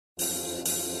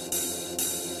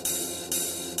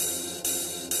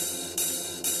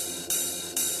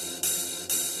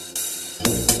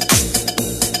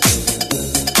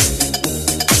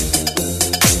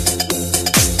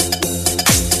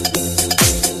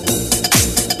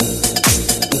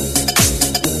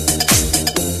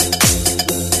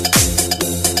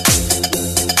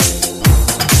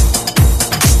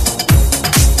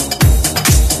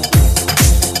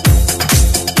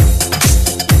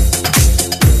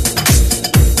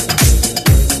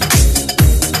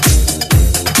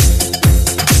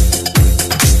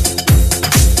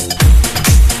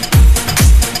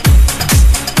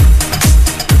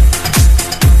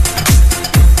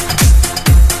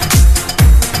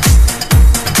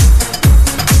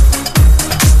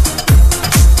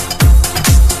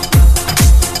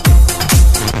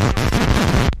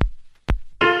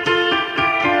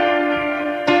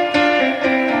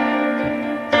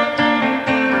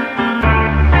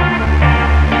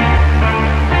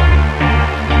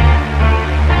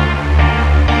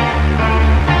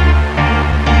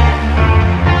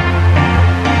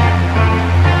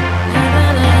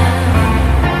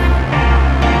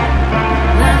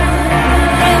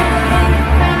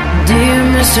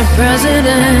Mr.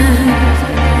 President,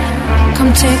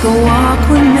 come take a walk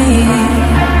with me.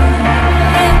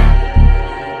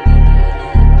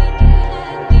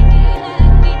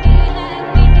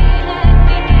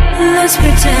 Let's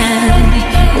pretend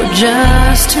we're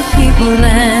just two people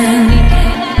and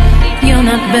you're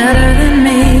not better than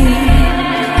me.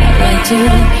 I'd like to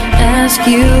ask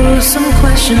you some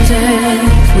questions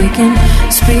if we can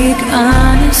speak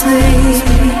honestly.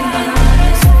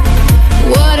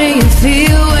 What do you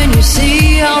feel when you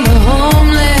see all the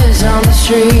homeless on the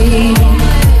street?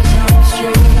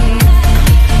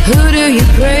 Who do you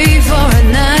pray for at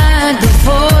night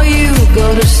before you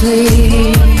go to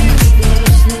sleep?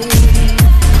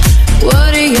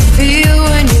 What do you feel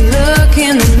when you look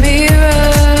in the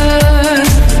mirror?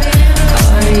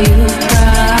 Are you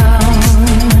proud?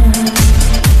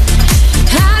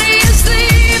 How do you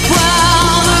sleep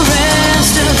while the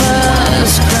rest of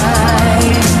us cry?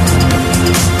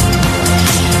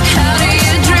 How do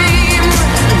you dream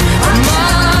when a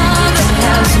mother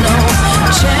has no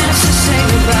chance to say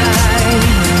goodbye?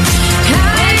 How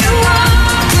do you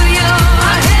walk with your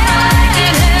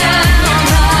head held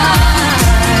high?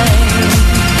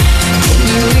 Can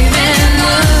you even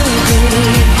look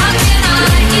me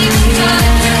in the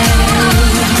eye?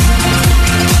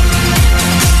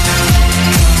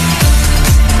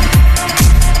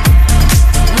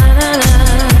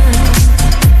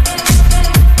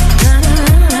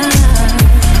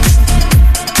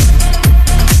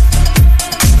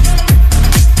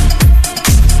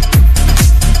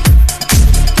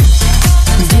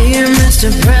 Dear Mr.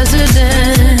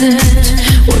 President,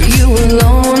 were you a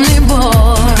lonely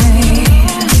boy?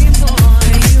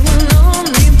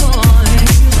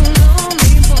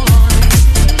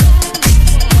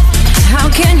 How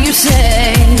can you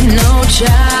say no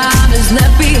child is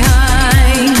left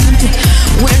behind?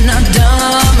 We're not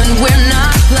dumb and we're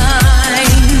not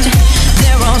blind.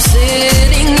 They're all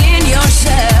sitting in your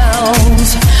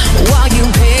cells while you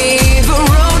pave a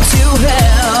road to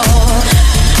hell.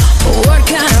 What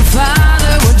kind of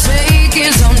father would take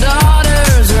his own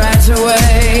daughter's rights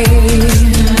away?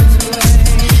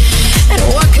 And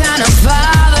what kind of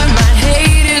father might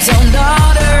hate his own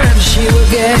daughter if she were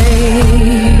gay?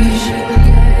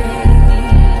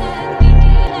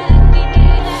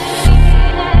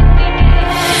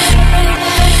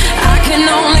 I can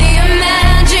only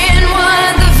imagine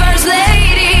what the First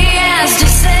Lady has to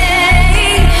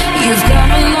say. You've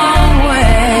come a long way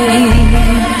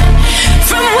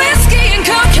from whiskey and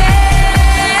cocaine.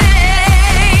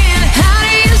 How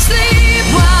do you sleep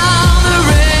while the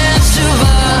rest of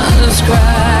us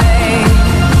cry?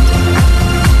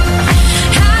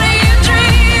 How do you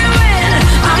dream when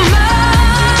our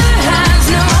mother has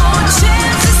no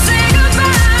chance to say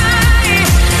goodbye?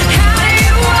 How do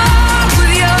you walk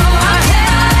with your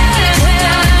head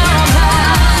held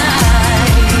high?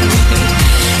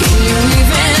 Can you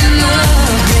even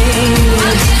look me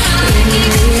in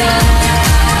the eye?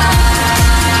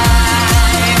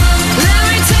 Let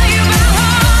me tell you about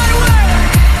hard work.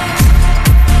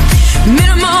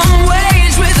 Minimum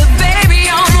wage with a baby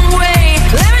on the way.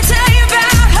 Let me tell you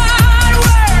about hard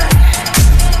work.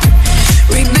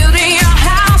 Rebuilding your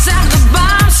house after the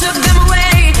bombs took them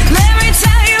away. Let me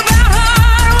tell you about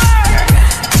hard work.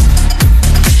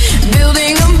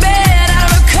 Building a bed out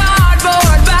of a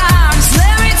cardboard box.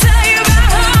 Let me tell you about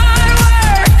hard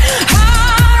work.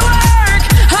 Hard work,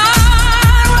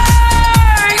 hard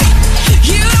work.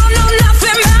 You don't know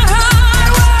nothing about hard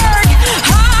work.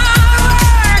 Hard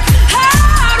work,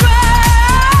 hard work.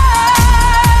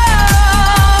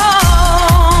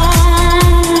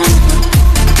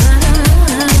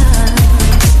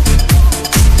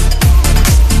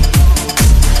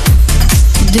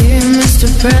 Dear Mr.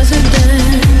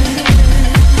 President,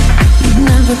 you'd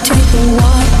never take a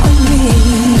walk with me.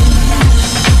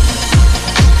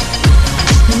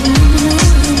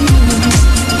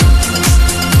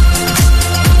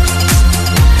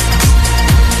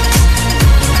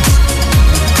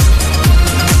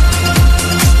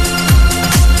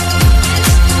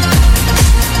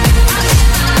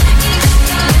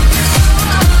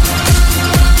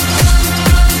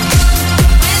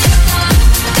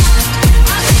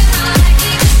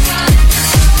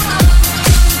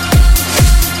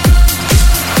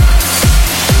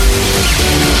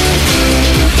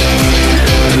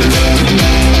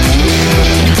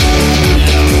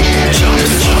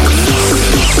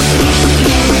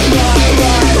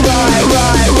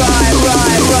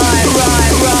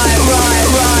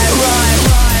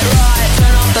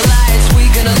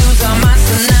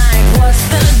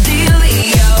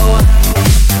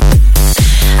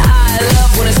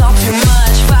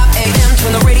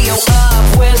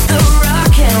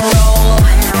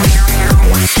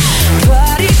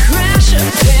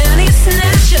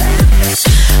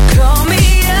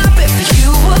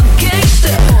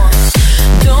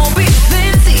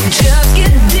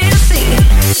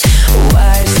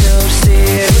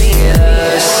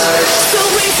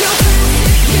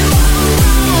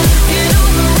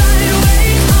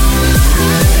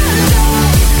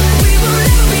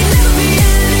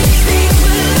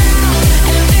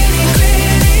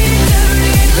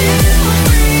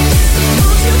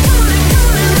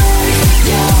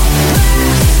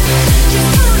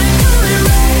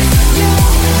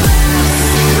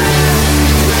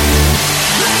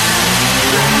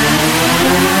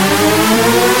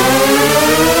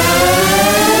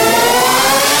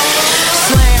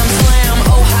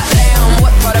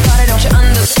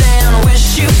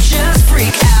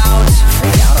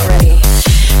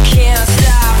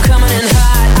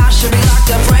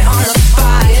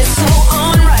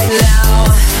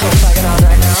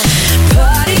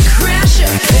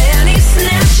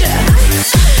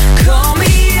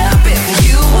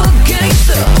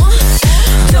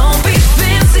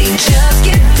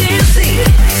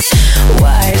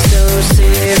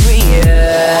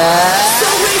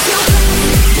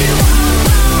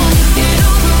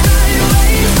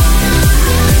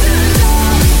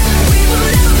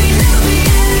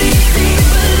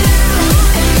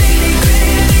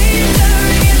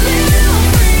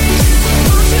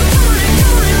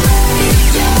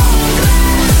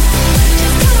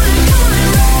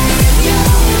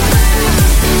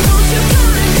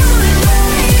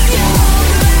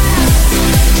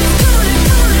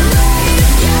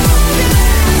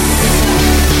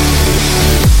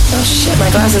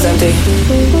 house is empty.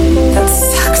 That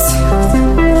sucks.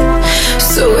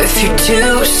 So if you're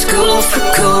too school for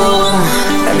cool,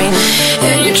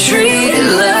 and you're treated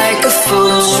like a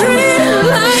fool,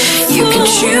 you can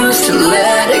choose to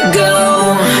let it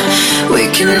go. We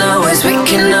can always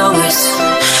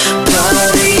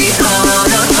party on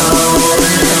our own.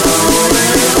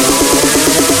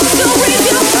 So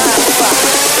raise your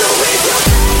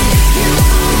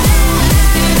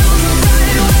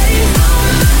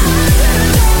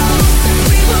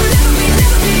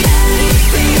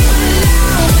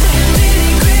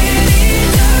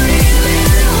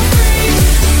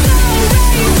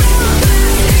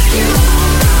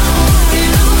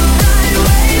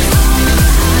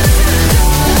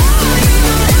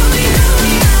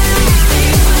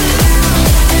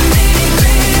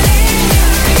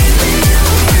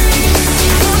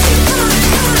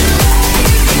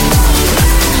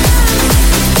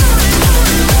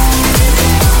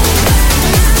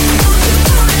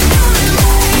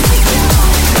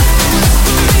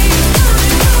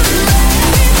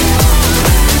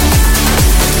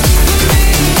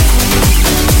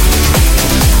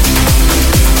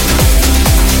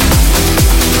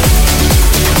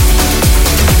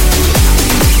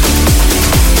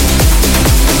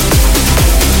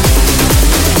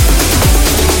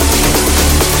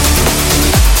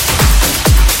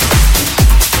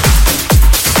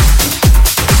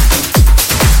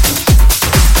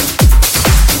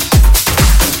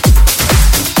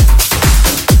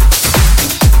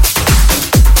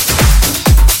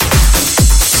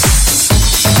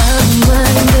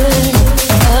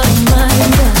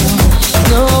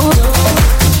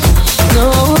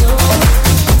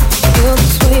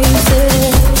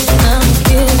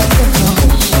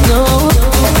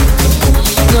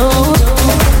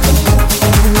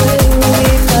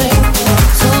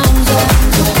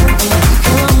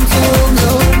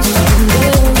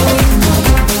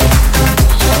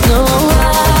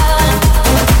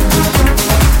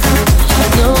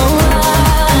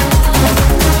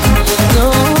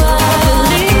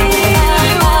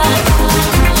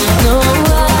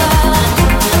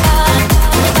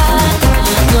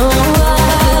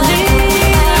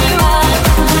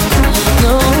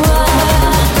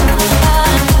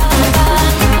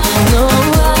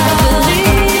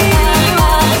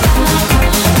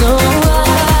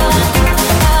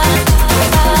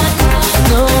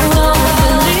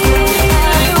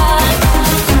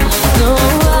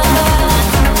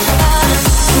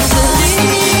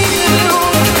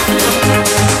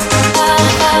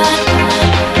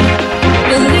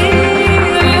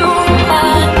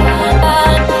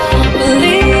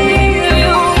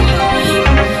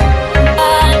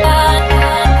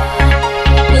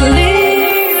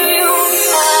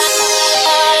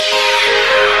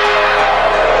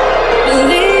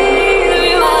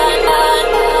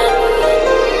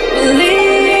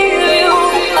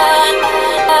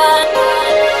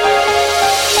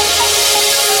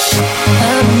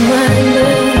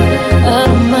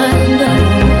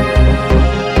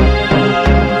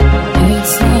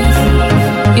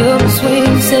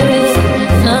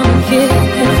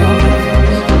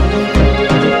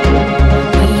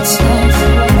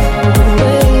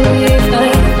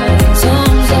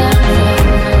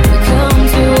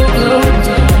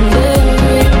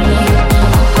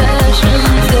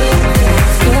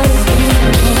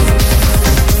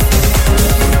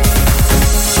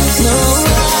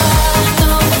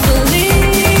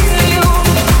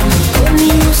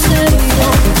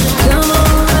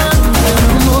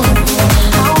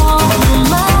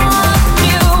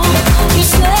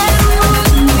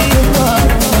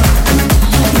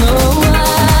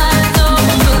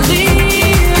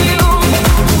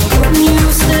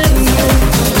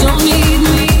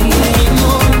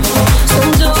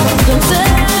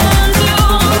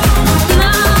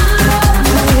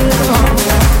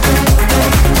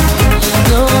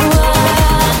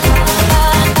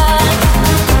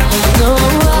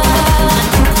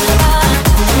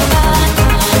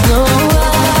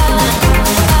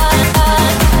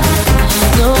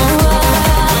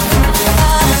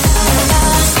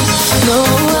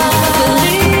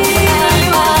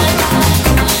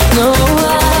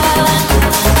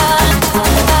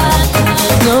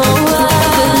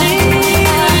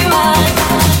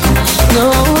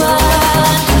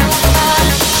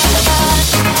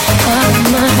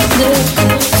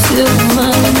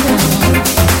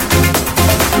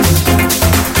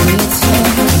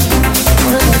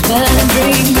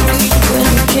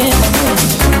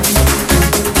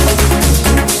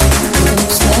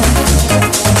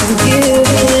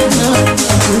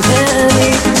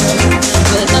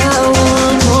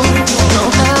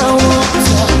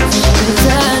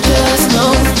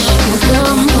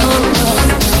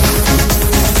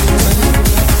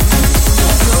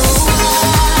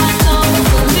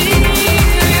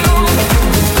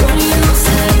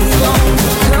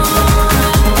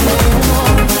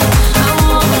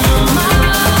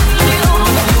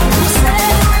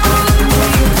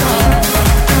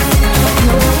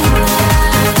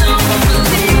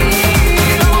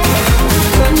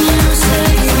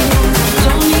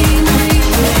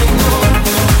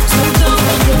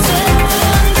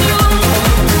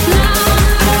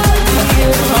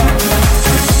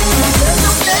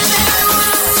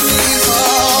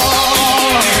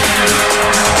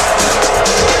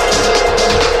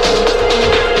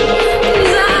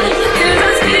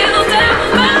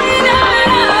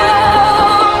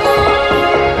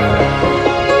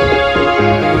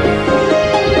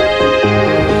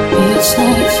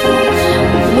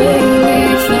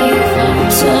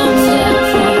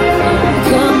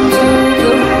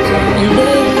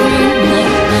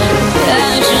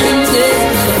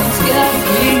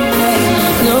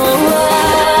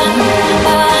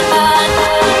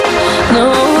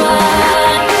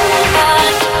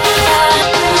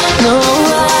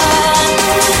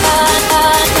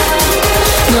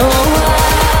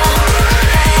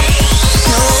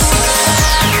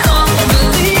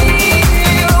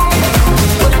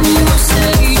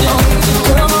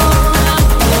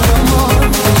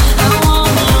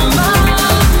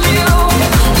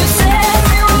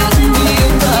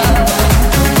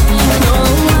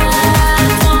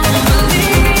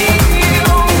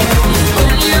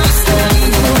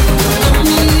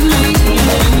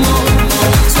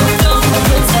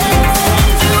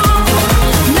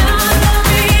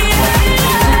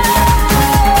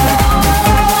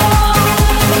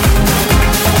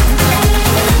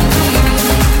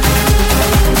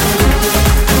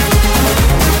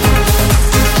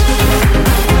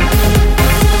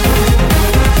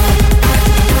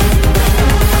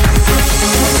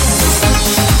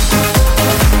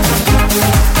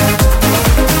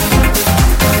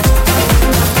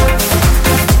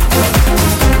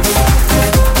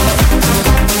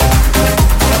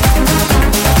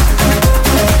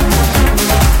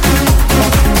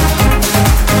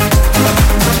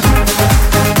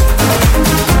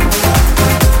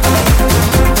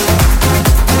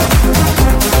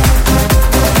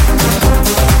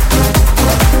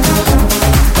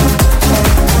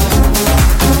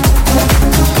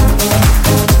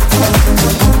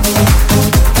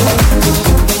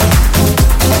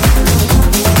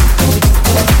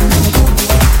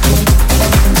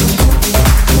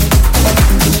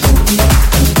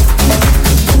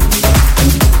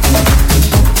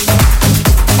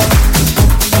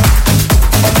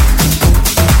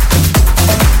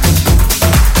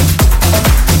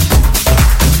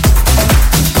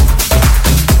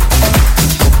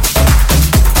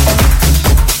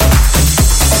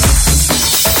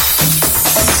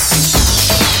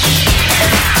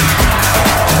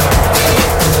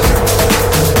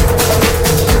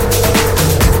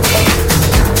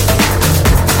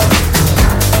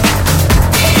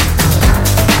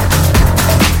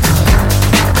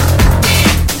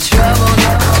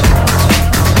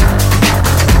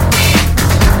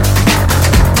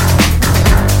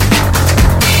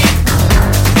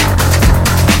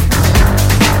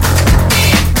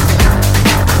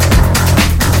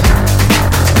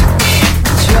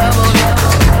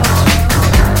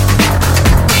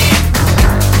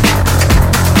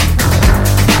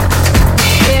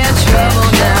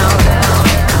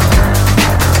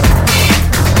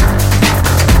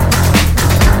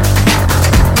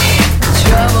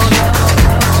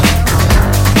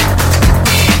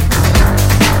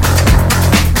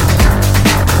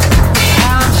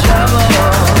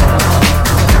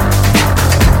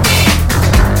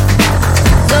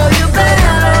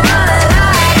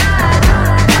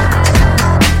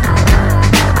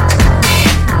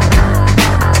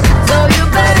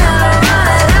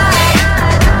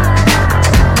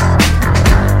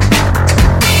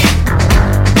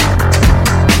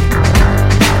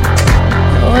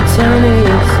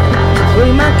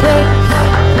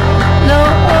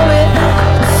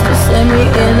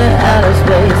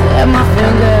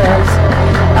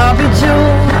be true.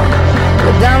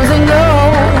 The diamonds and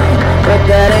gold, but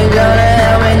that ain't gonna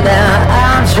help me now.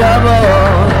 I'm trouble.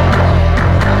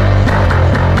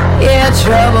 Yeah,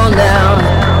 trouble now.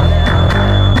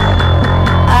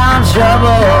 I'm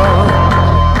trouble.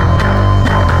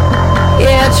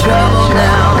 Yeah, trouble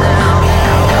now.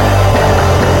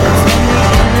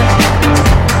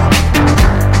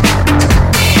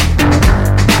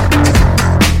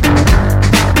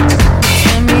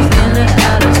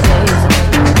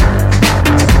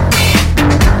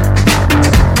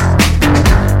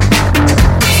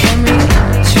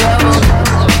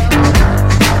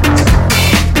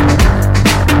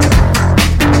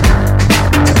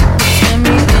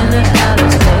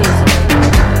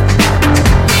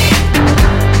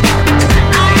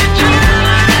 I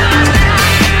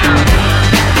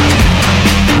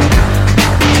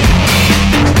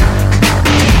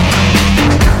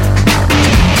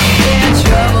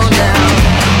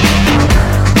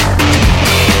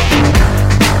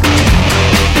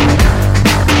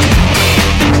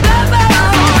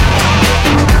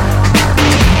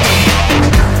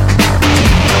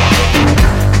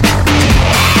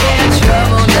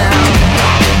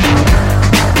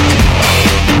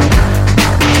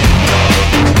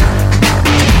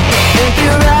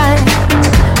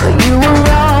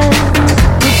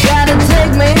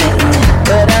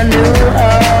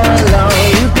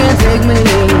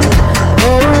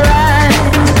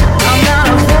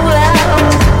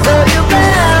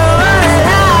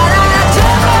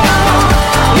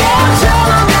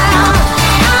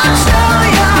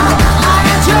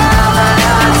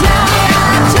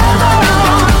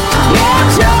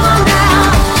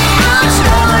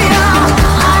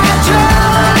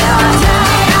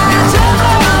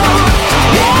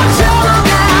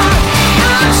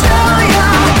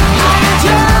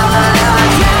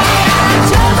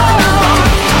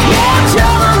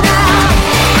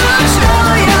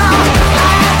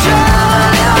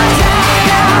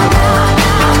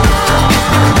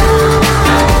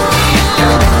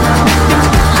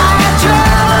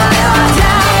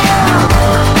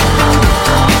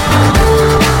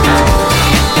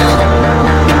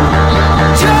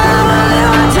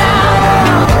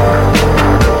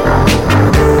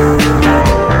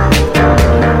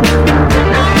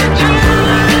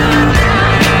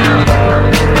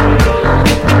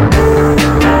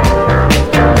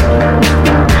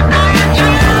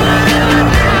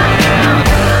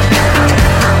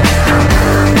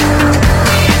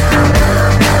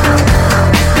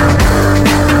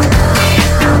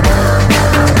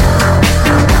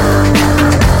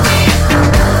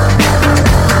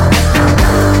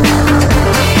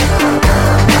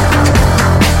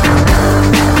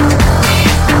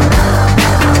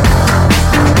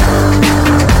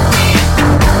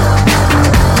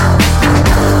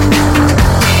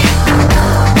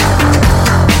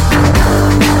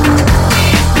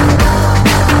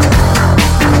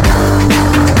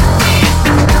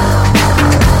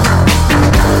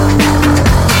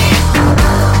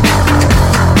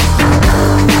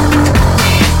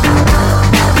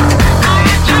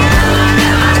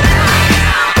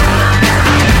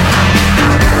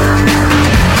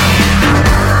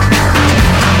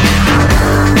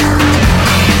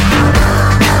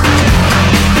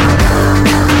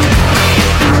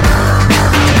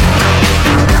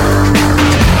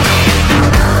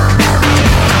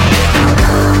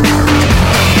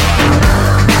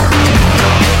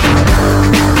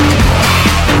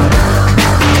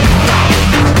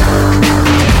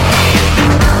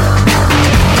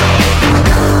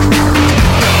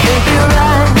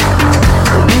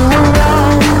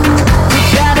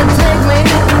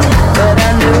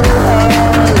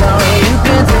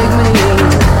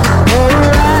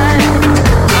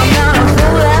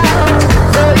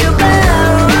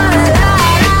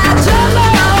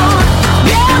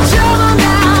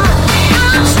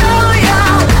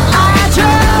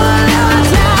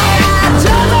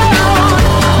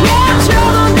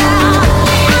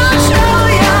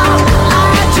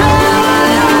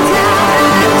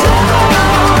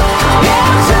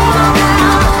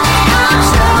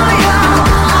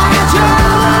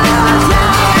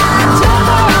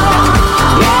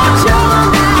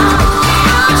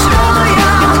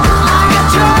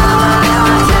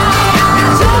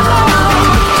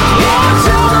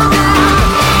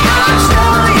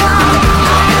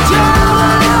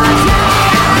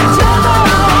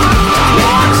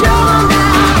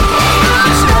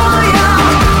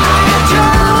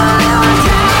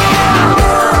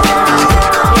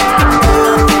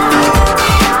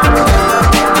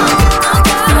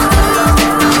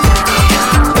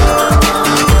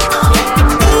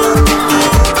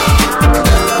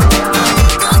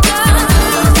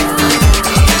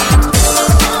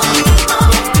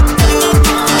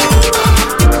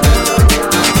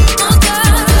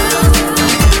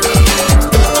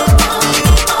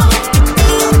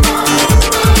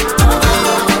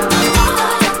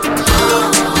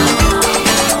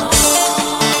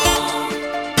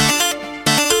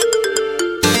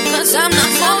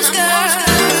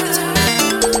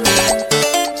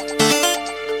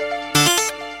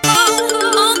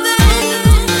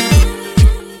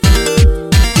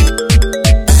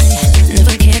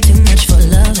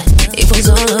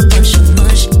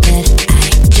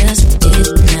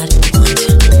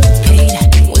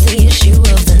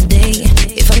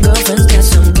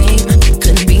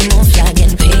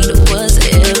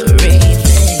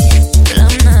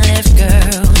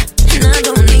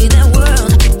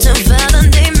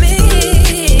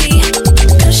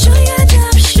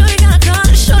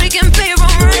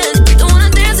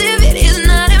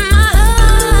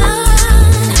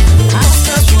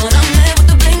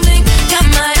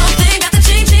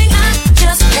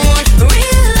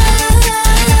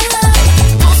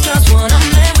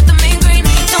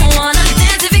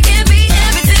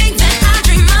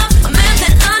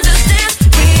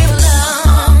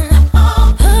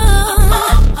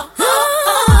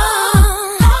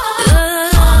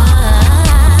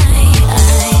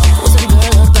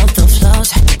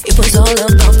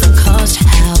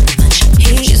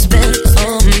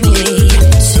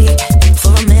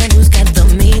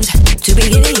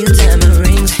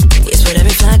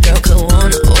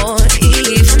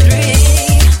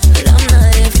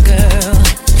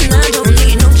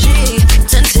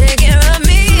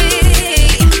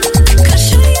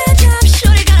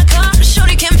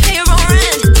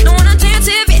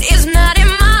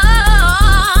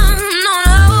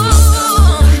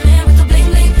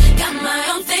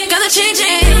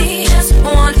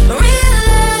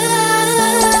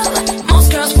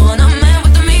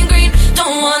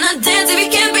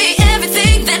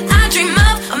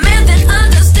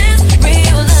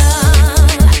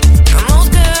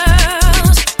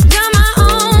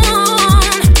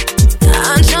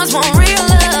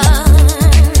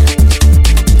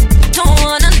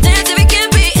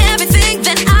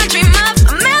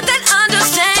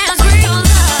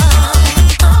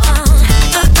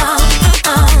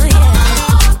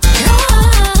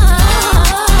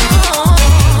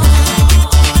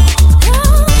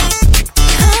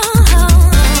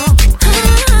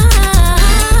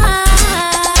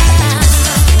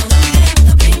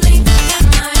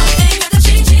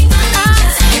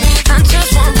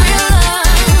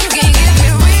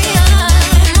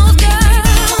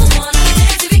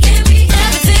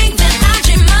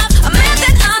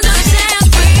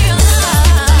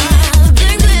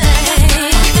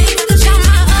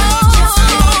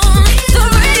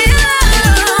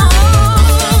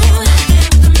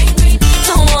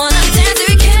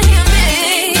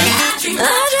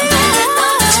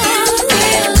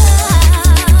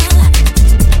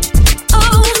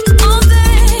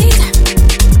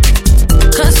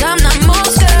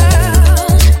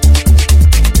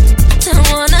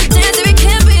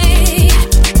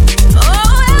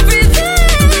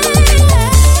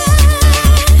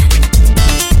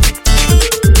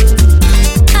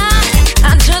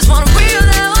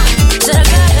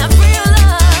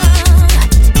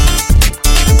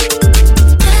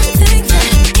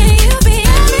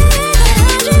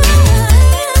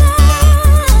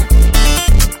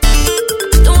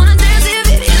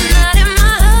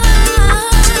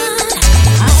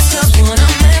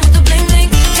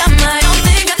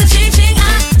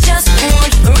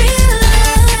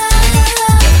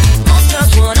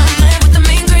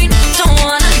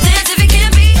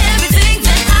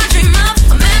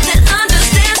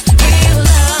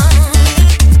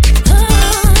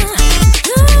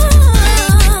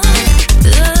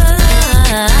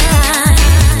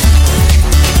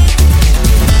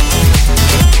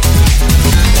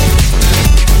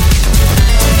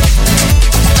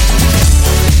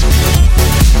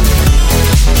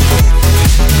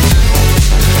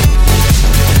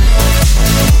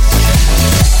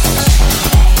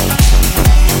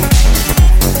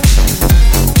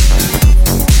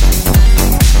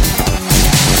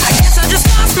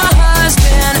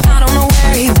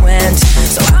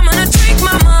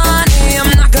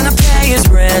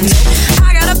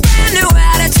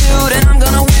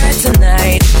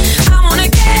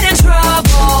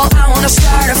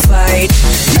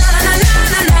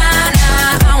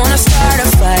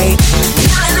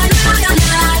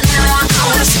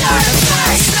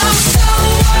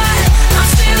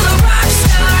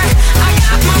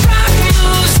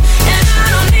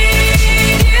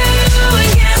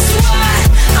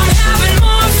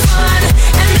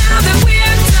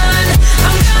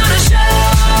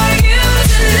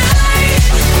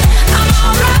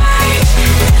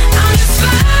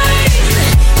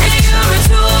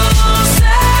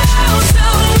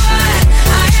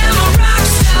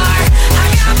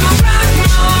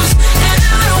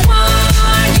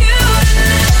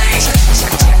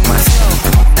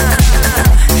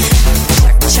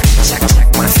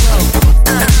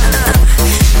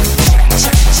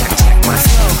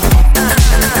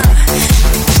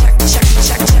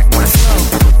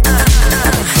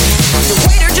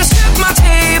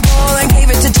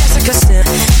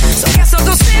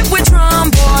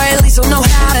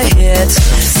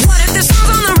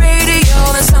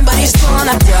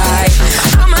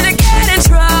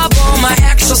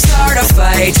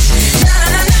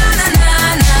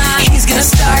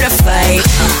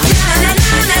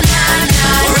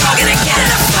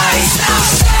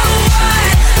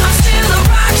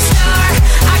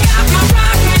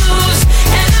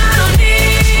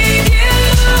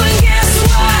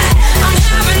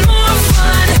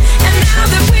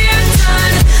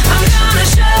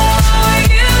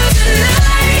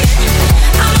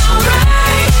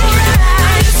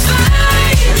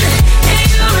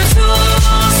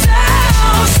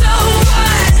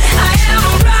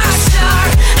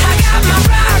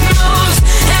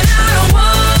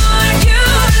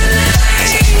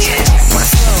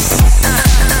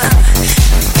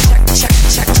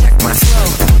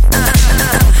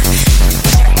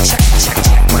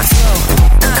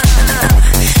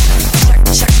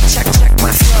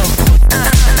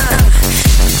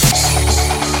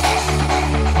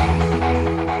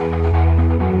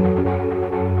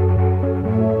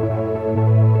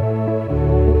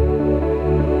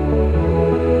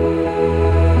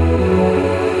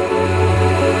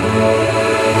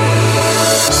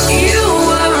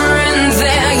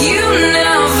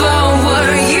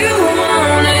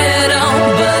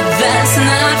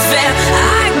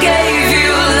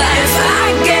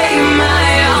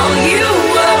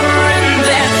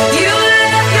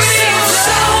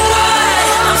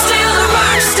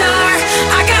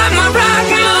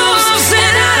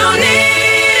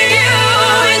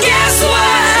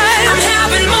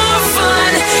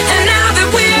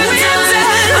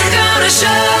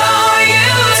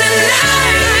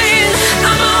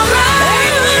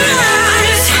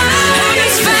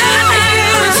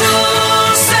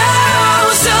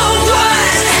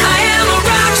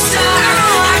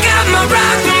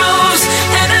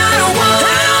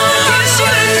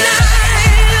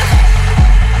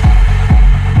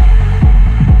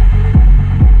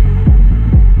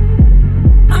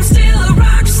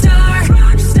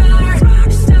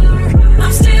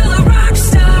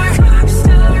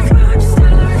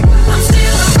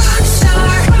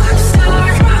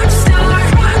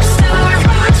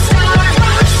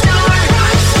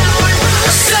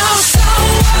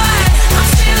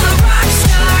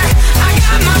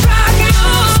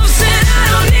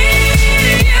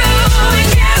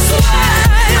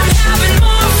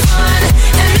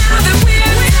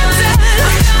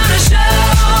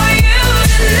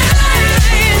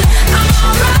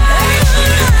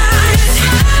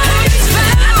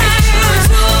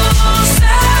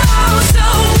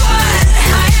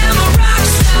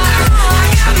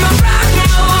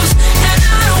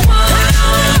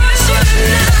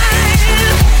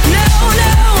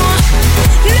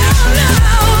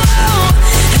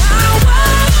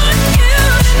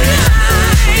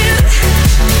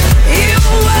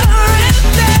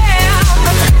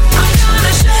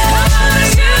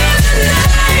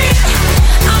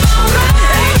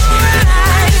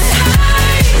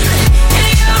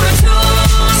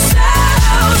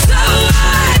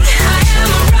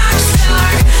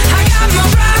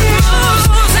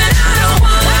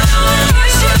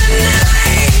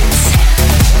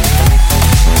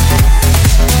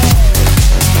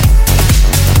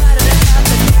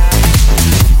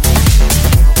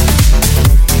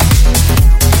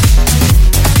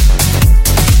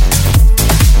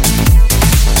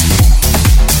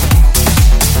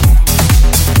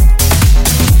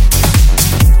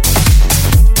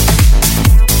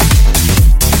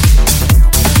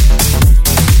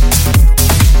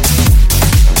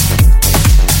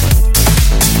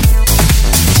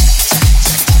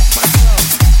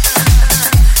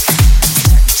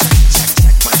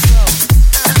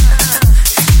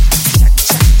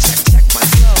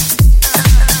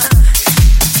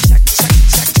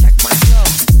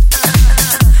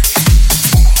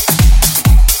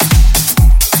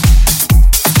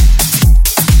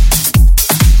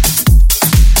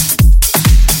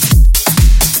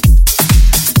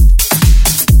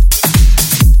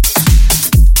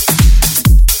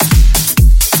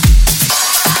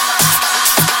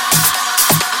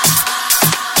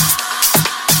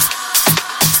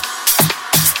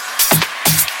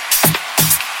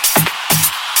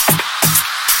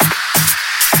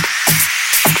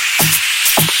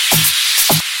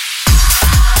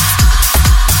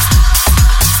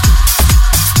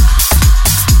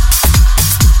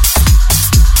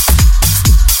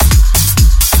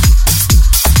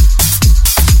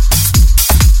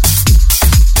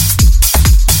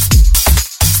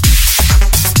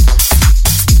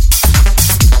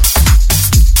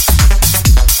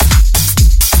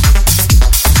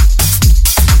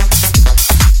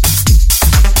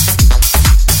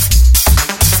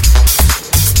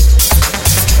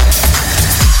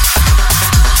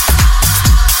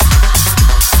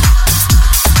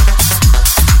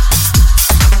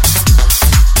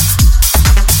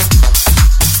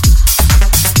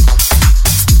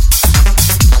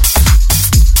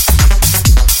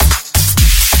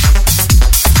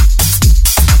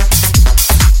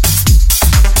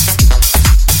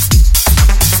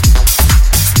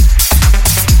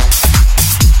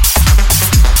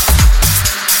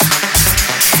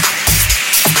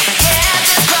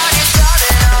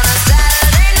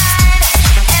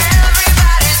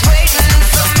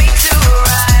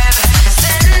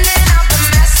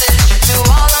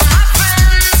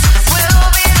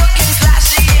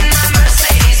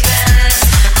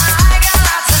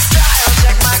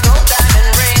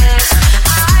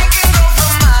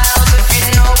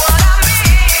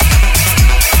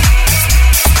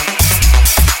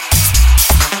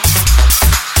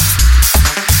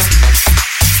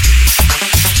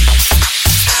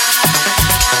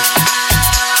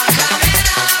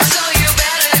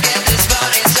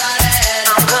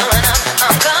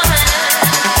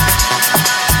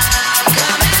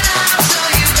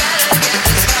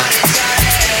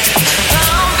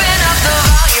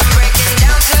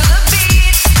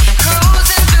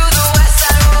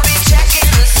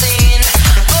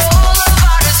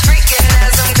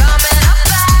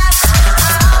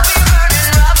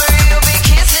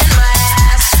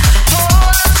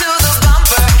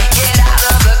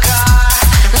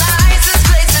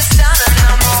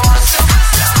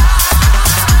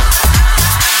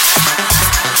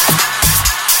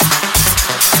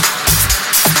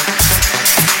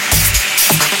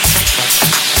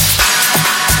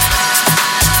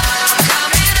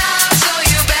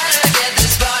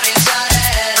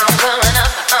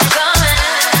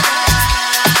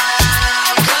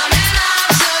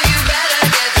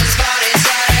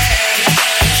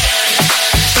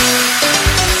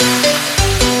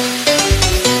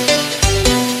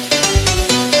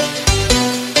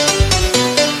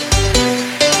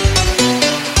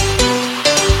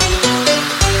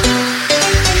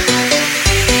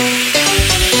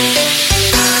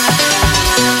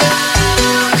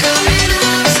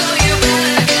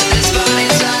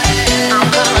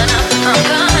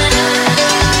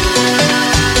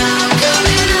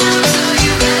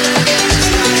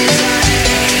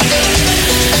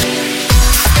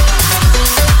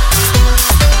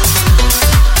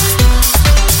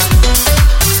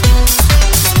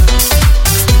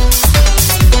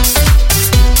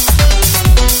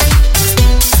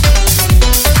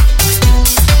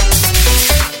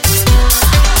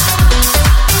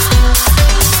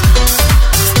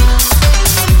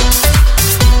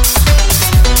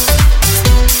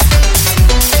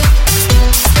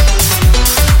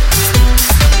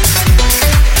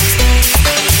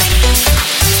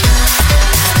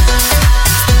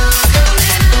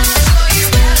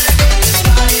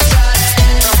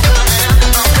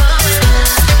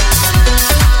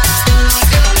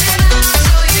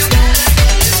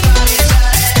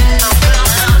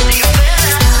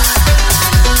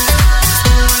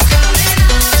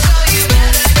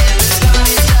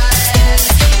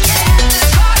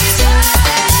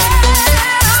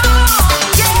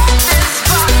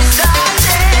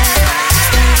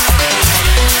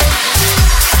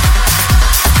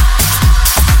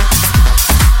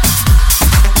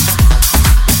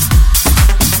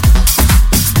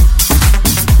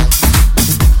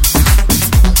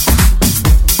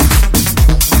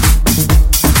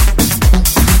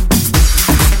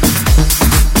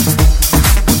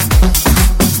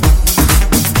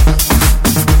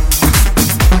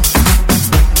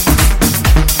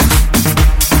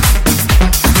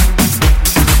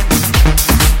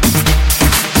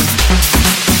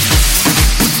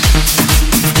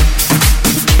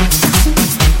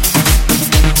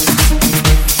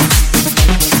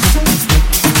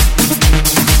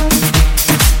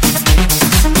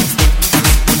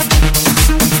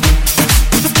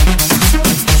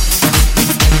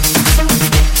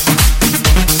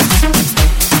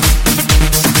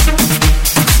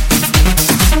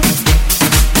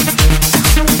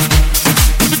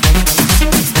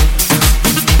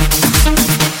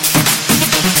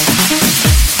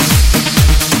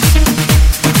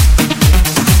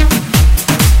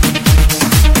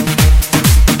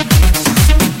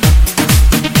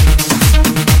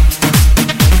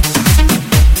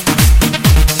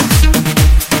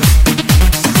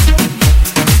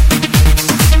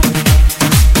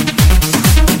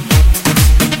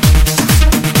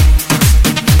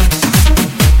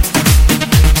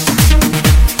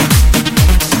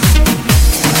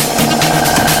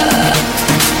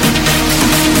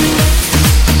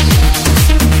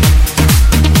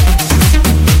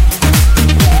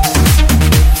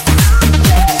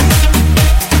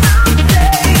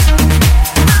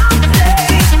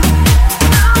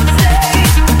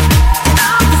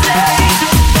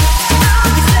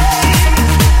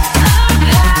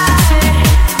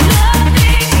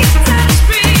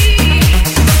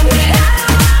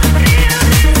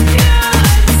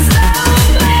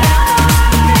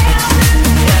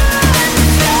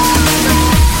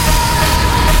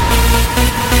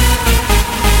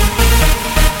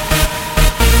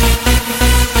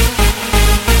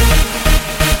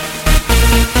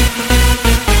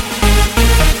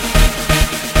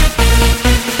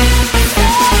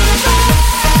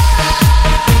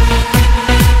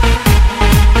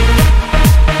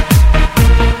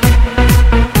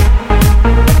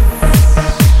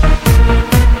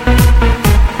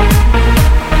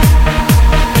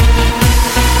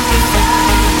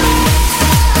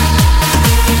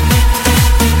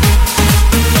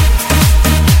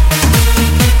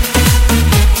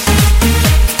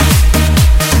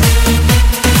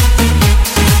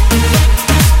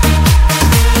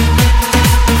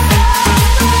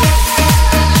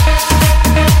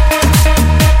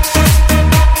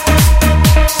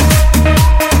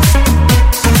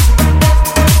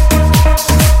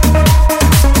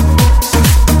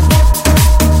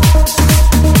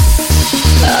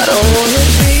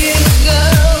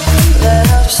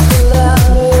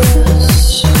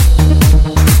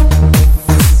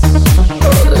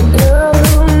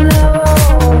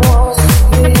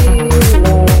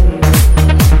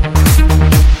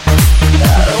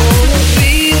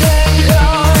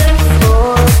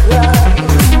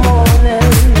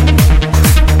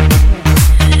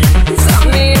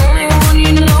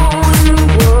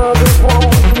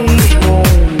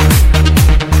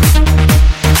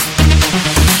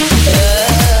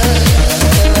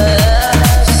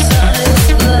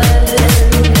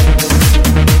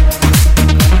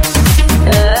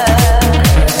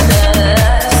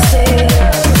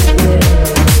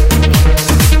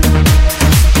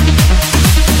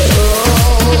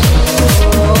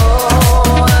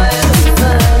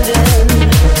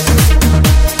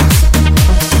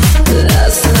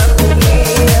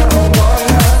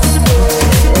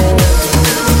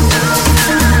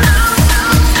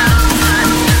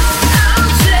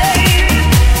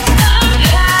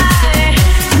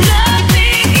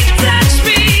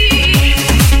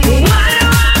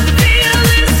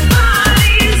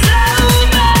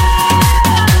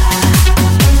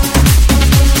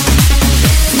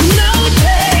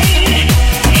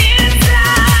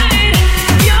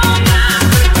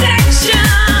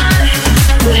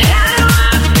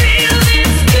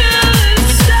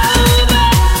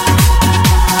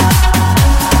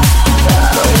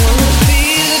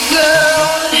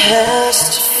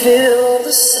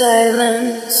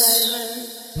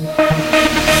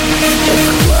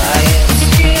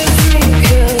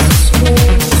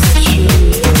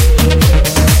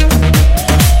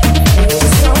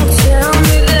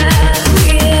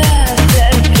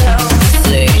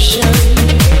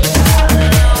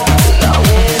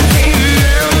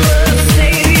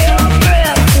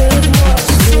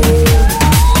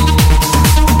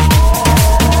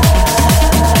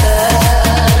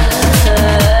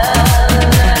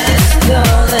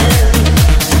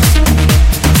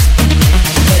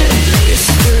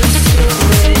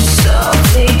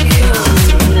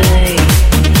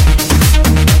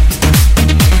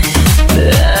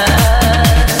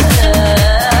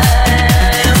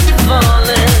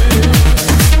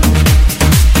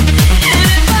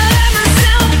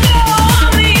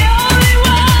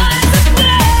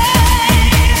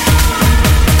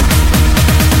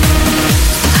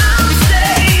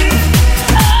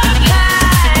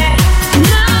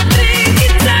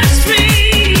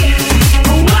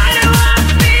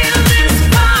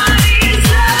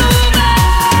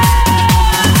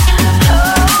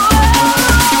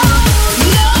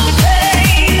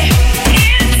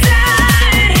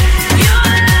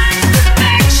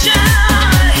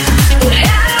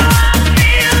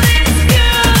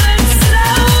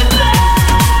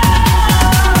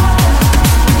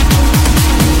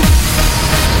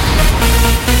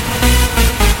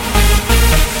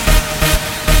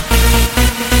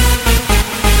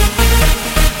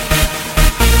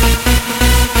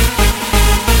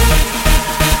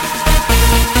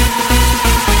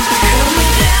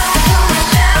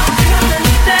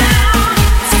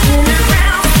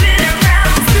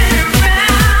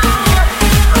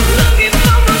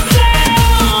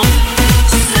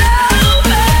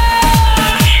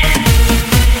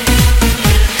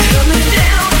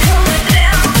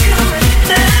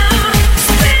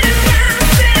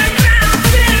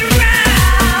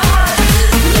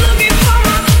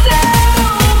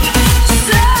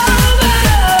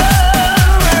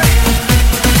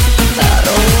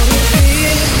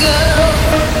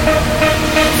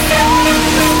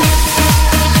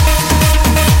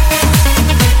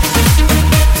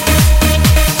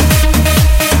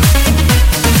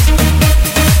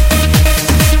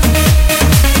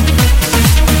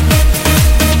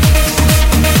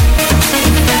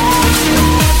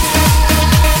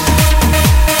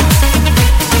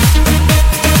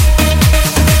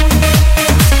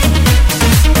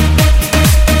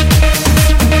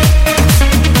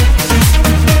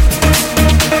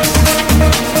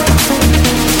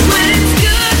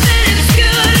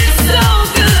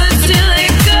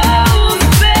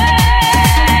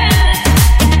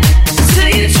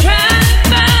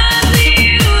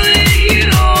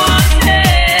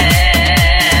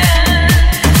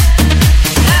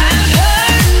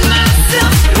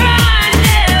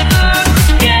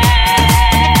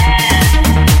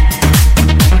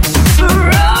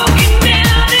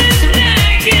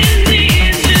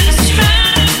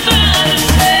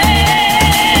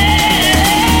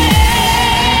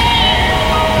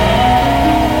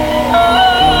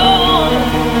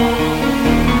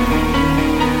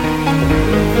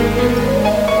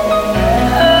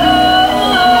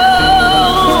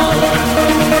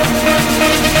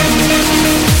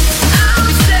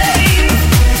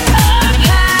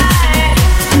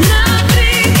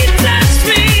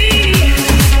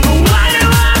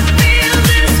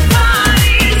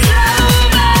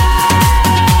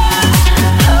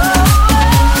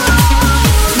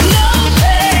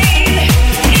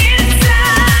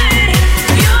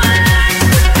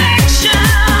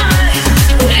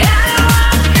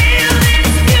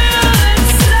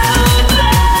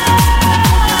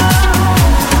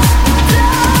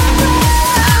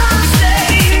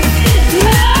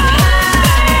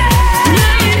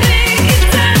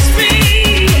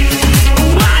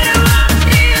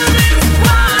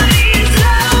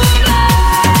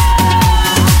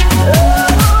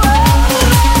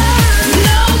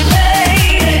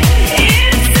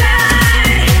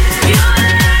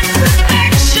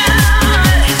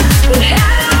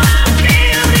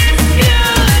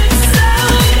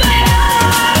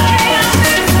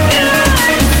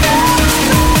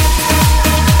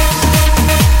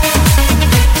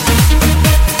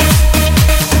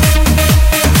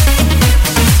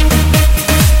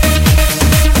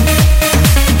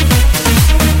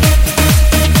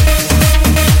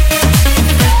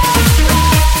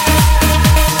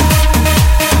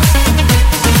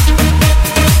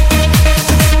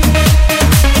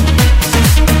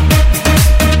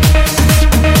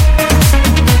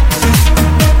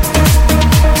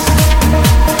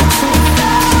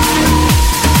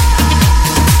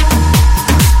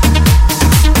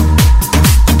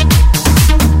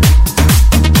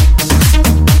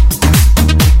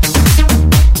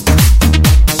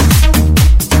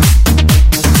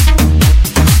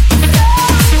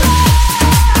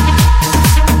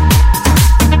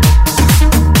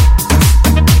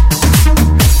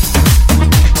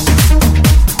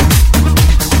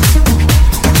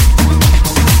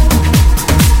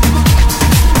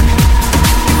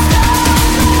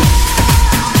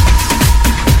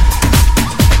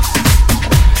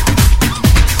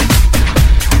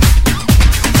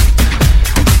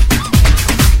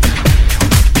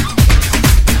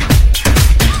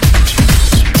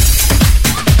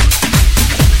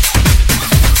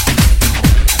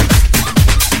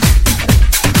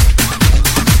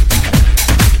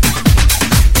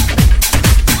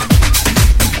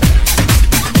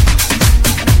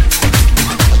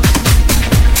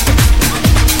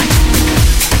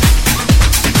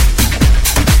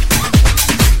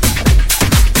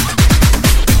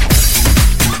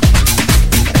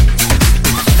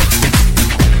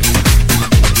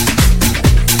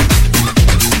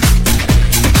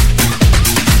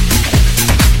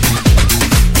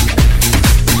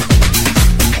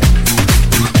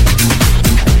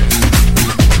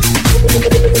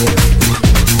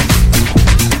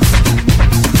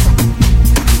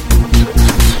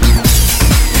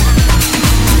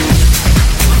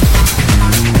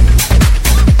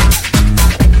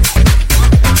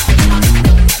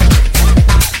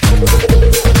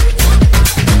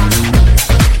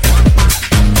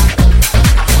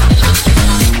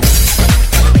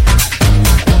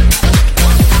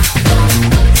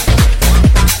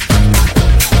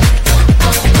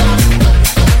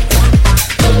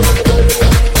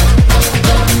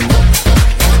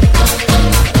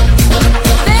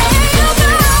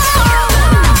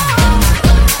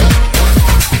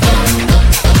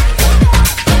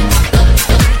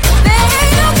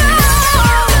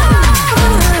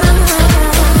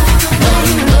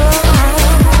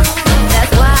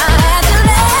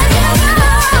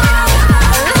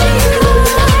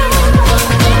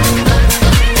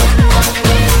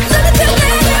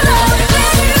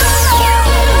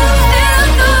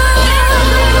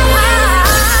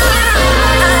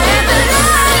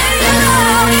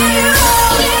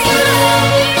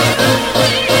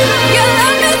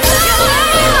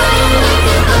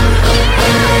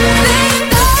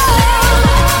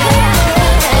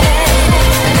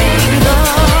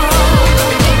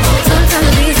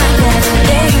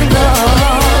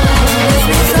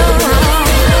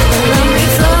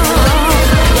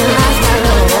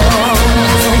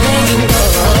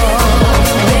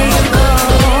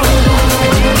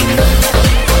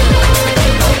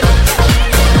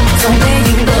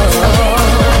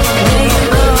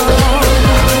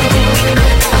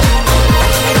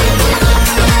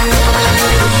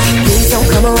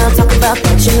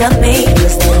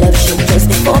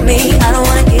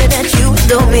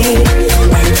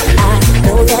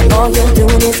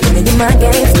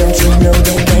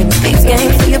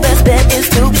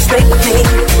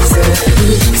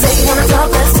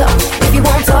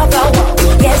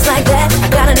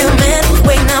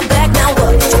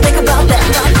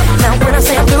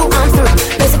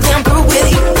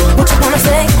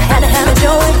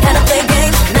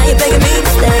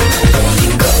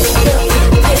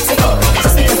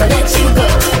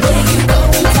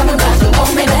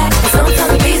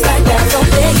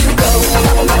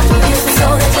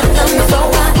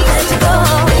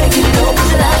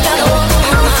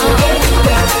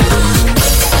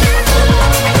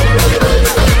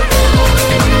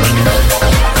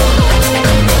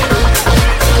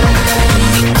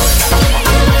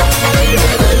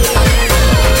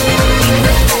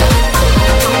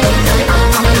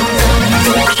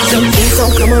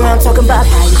talking about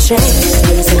how you changed.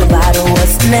 When you say goodbye to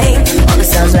what's the name? All it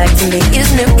sounds like to me is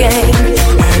new game.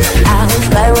 And I was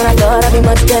right when I thought I'd be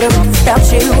much better off without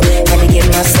you. Had to get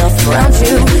myself around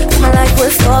you, cause my life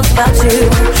was all about you.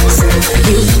 So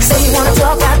you say you wanna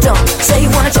talk, I don't. Say you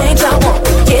wanna change, I won't.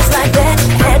 Kids like that,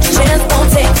 had your chance, won't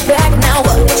take it back. Now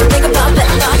what you think about that?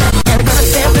 I'm gonna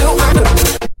stand through, I'm through.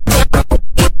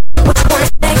 What you wanna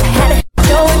say? Had to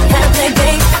show it, had to play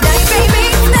games. Now you made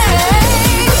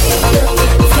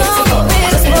me stay.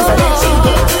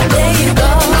 There you go.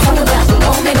 Talk about you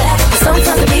want me back.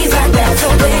 Sometimes it be like that. So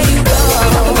there you go.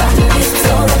 Talk about you miss me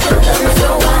so that you love me so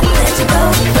I let you go.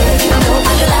 You know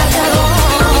I like that.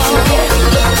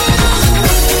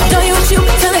 Don't you wish you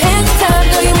could hand in time?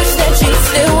 Don't you wish that you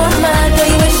still want mine? Don't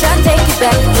you wish I'd take you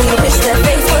back? Do you wish that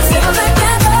face was simple like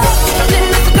that? Didn't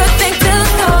miss a good thing till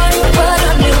it's gone, but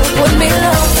I knew it wouldn't be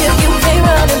long till you came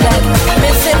running back.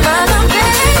 Missing mine, I'm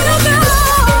ready to go.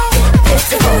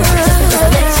 It's a good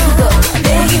let you go.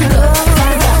 There you go.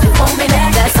 Talk about you want me back.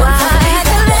 That's why I had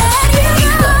to let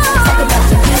you go. Talk about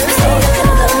you miss me so that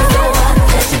you love me so I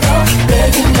let you go. There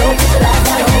you know, cause your life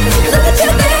got over. Look at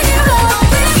you, there you go.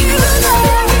 There you go.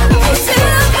 It's a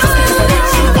good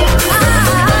let you go.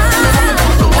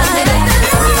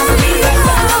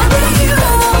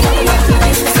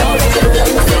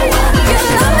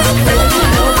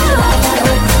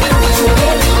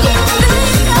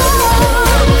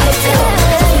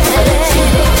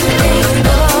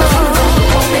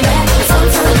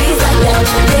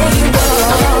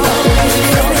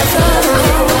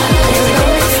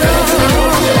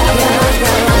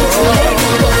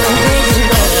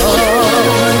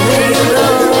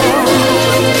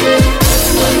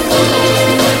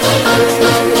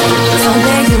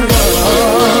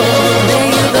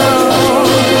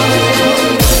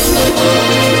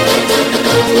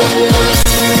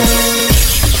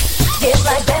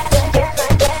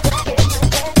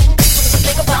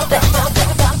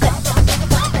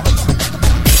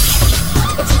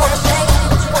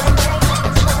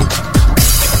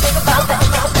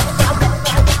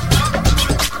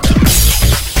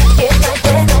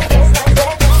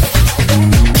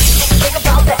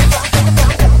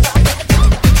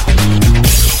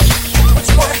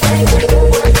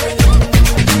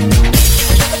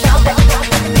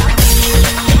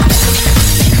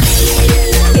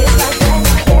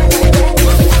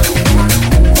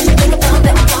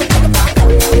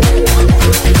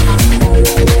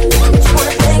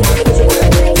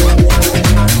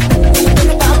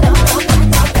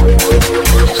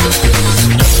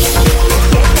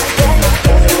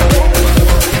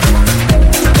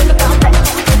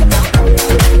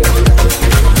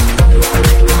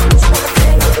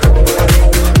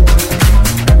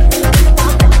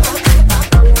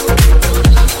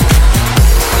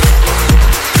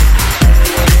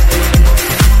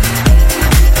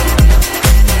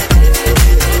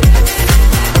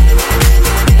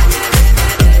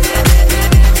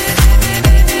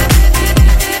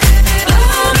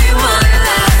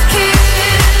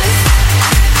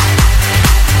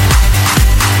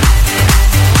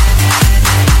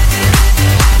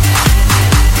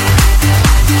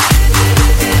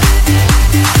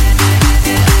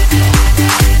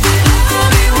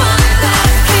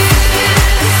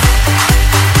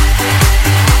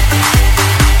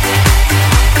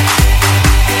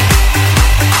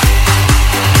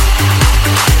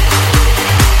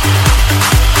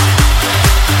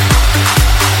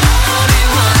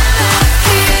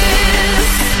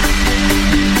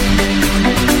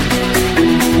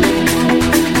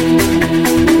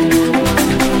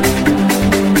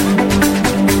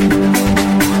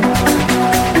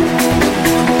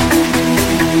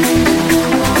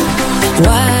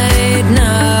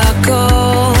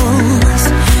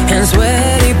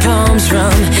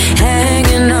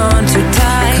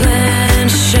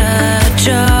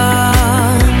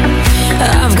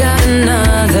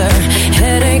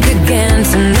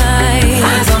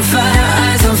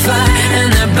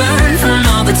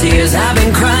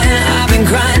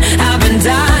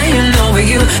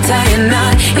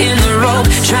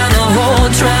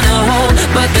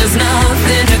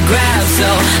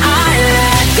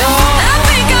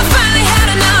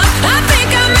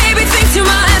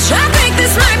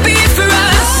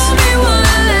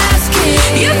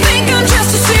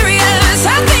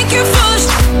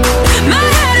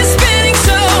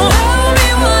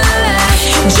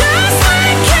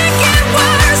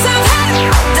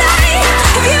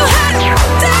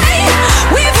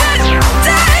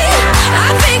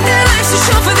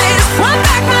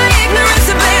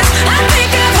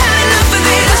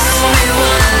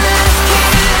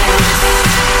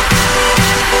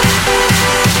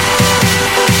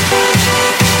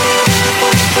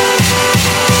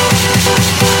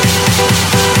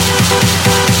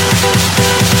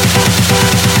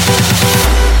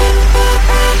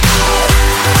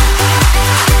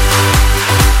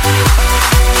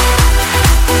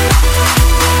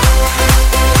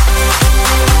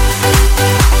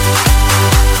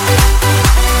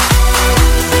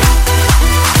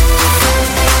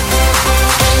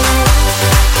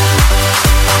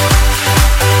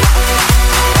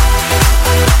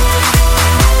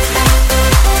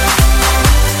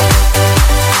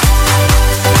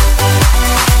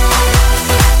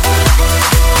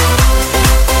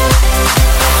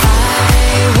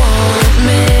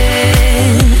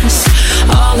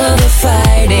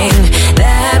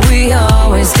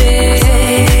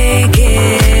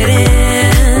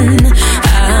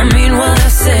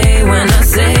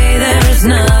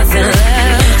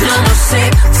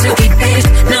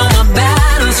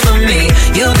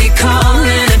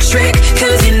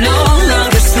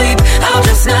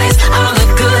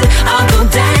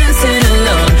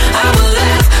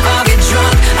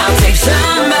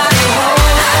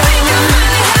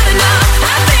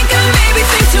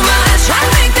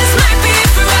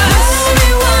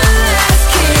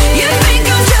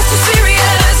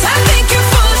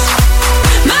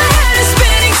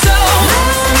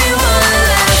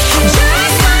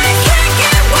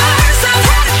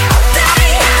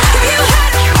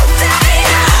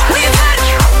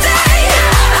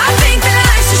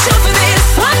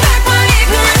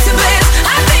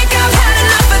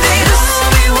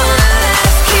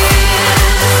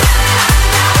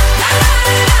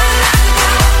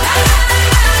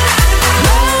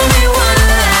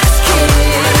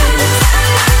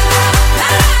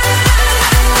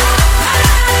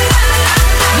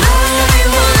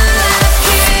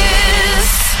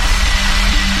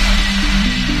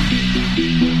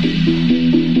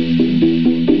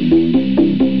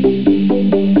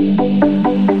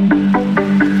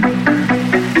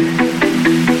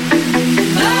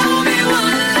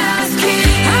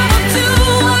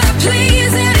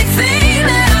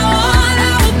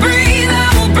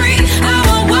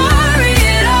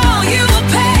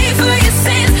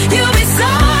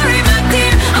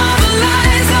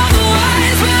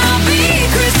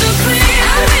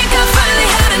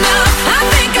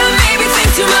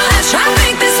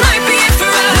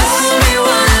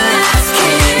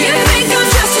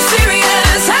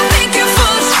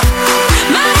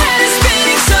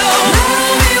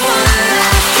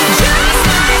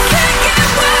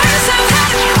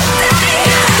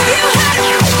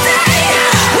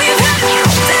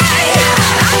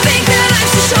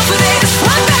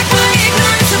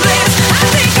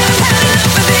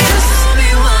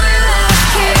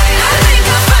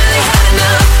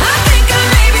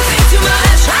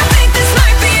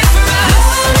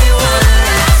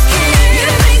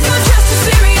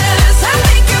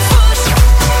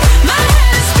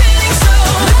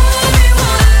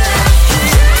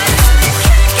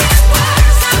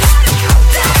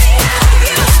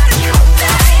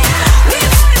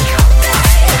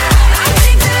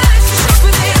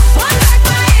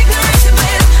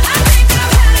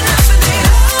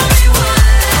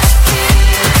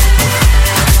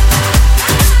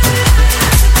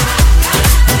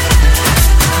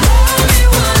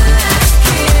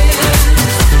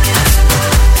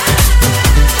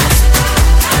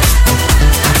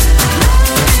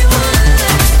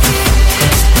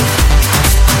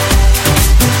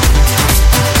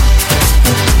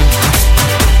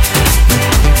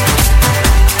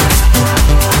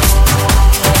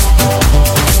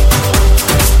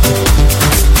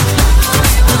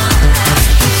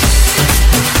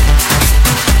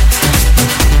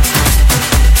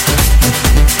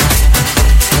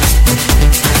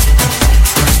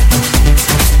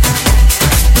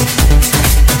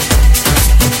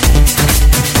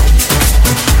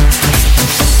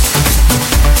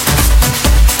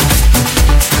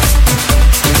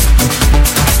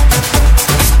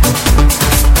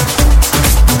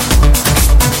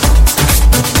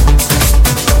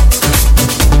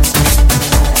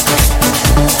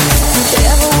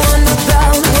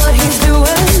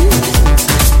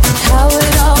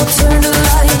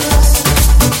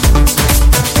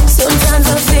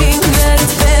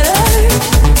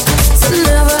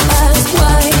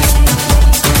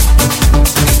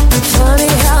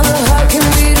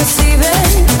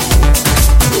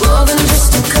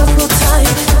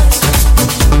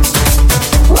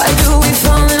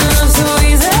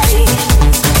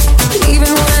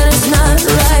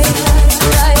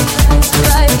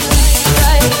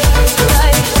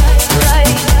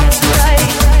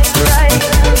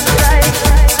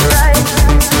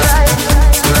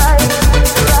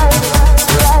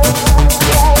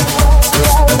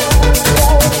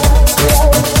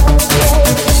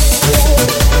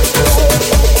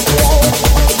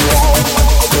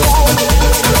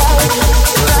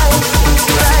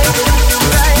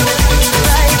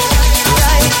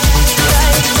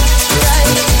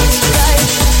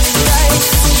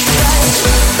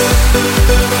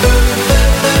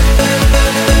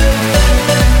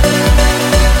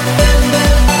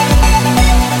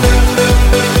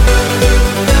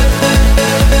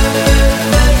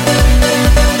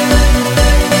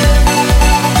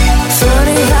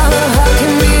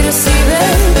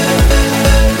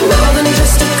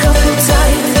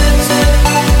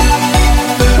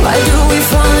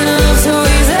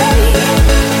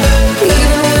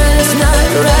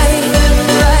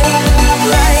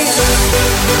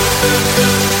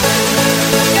 Right.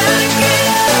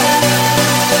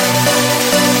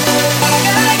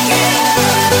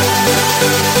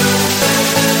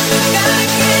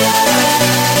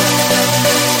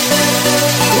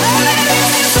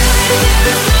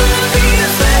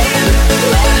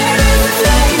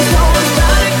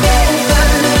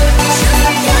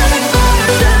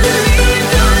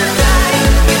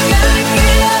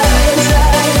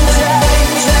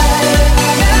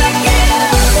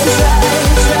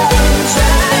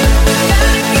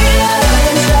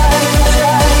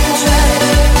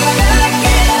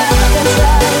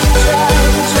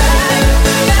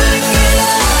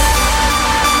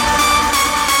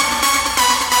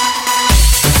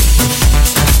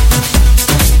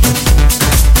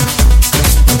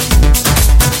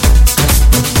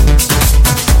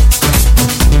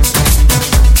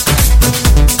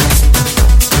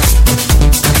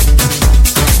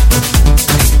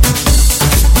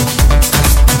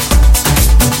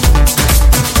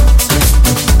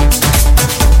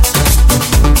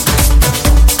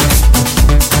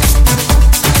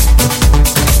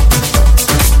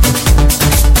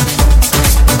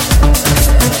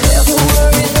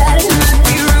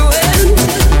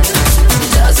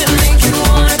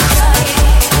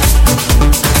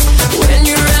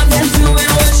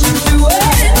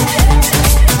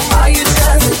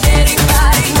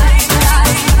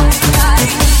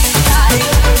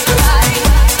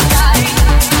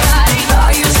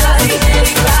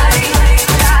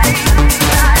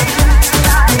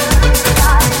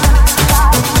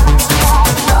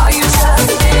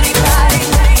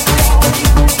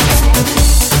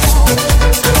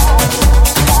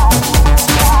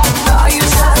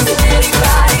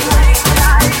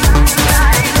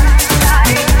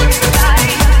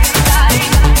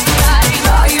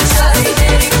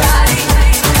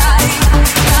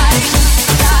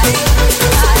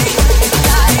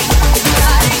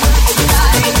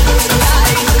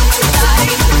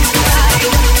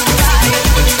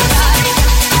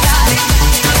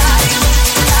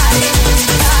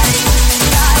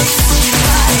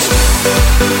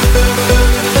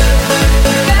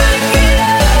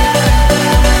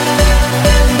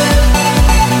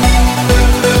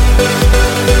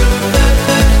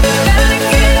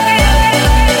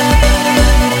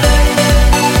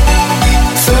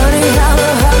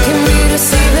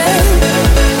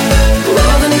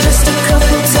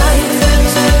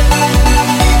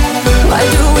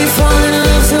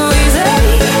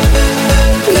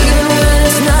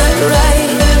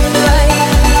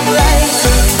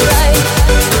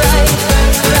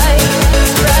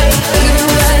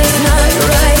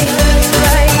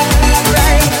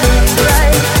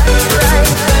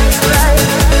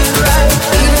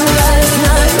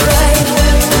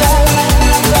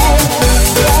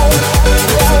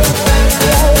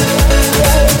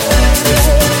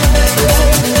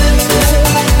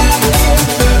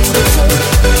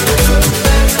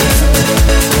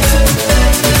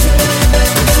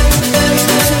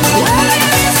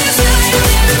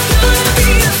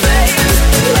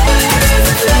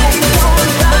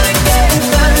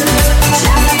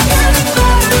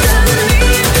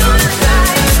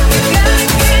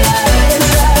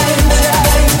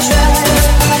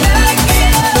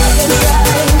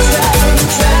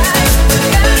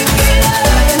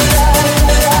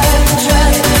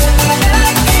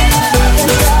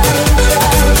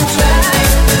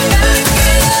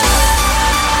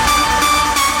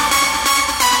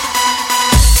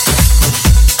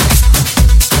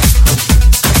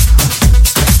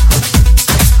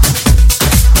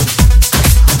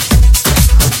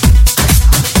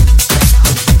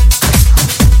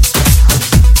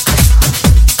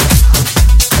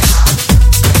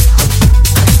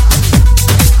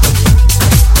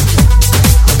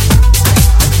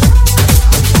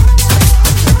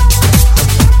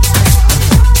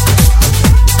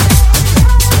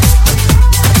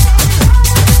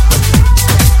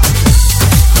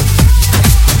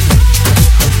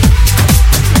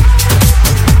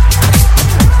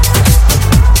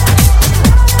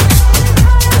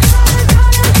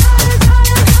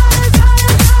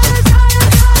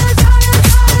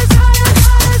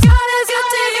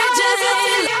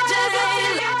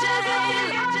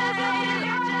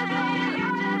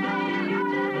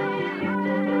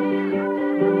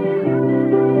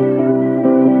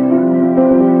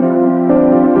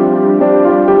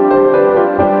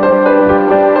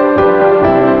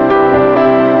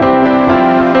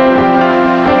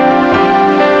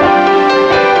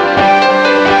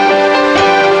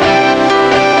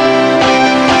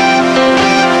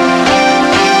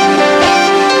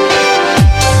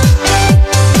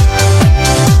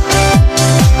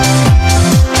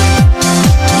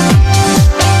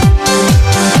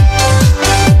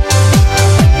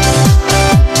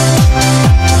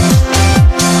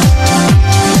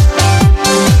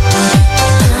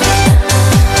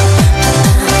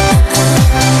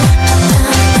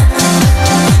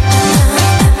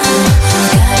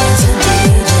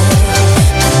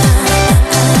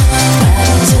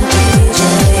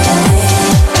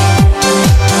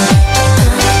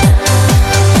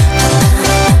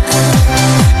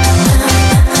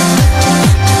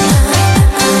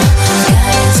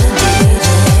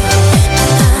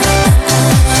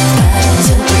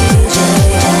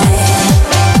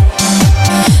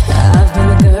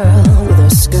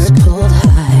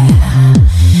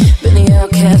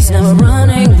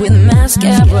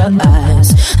 your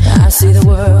eyes. I see the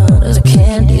world as a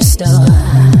candy store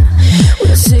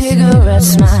with a cigarette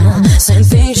smile, saying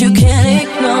things you can't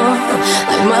ignore.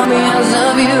 Like, mommy, I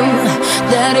love you.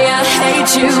 Daddy, I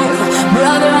hate you.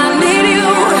 Brother, I need you.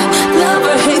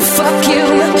 Lover, hey, fuck you.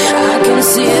 I can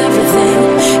see everything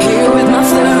here with my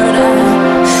third eye,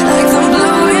 like the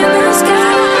blue in the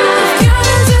sky. God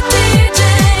is a DJ,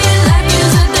 life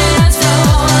is a dance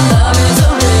floor, love is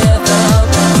a rhythm,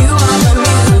 you are the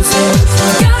music.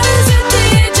 God is a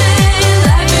DJ,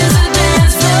 life is a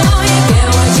dance floor, you get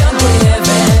what you're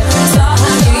giving, it's all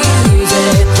how you use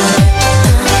it.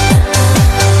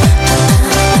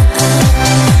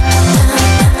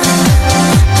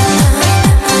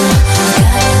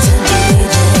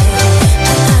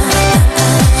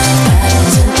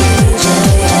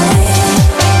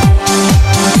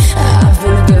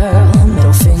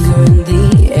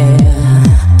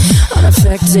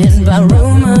 By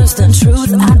rumors, the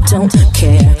truth, I don't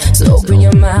care. So open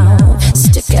your mouth,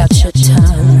 stick out your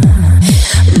tongue.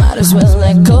 Might as well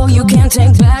let go, you can't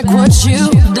take back what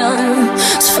you've done.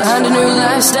 Let's find a new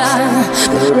lifestyle,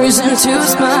 a reason to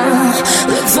smile.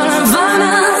 Live for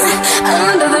Nirvana,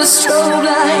 under the strobe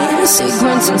light.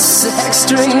 Sequence and sex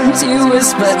dreams, you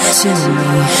whisper to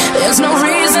me, there's no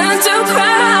reason to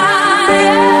cry.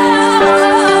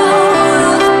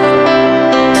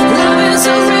 Love is a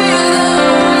rhythm.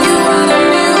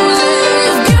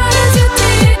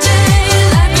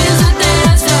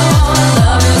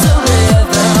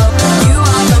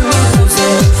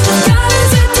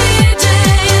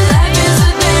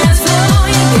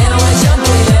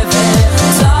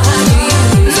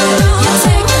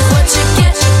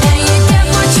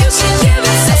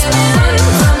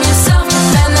 From yourself,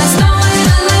 and that's no way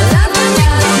to live.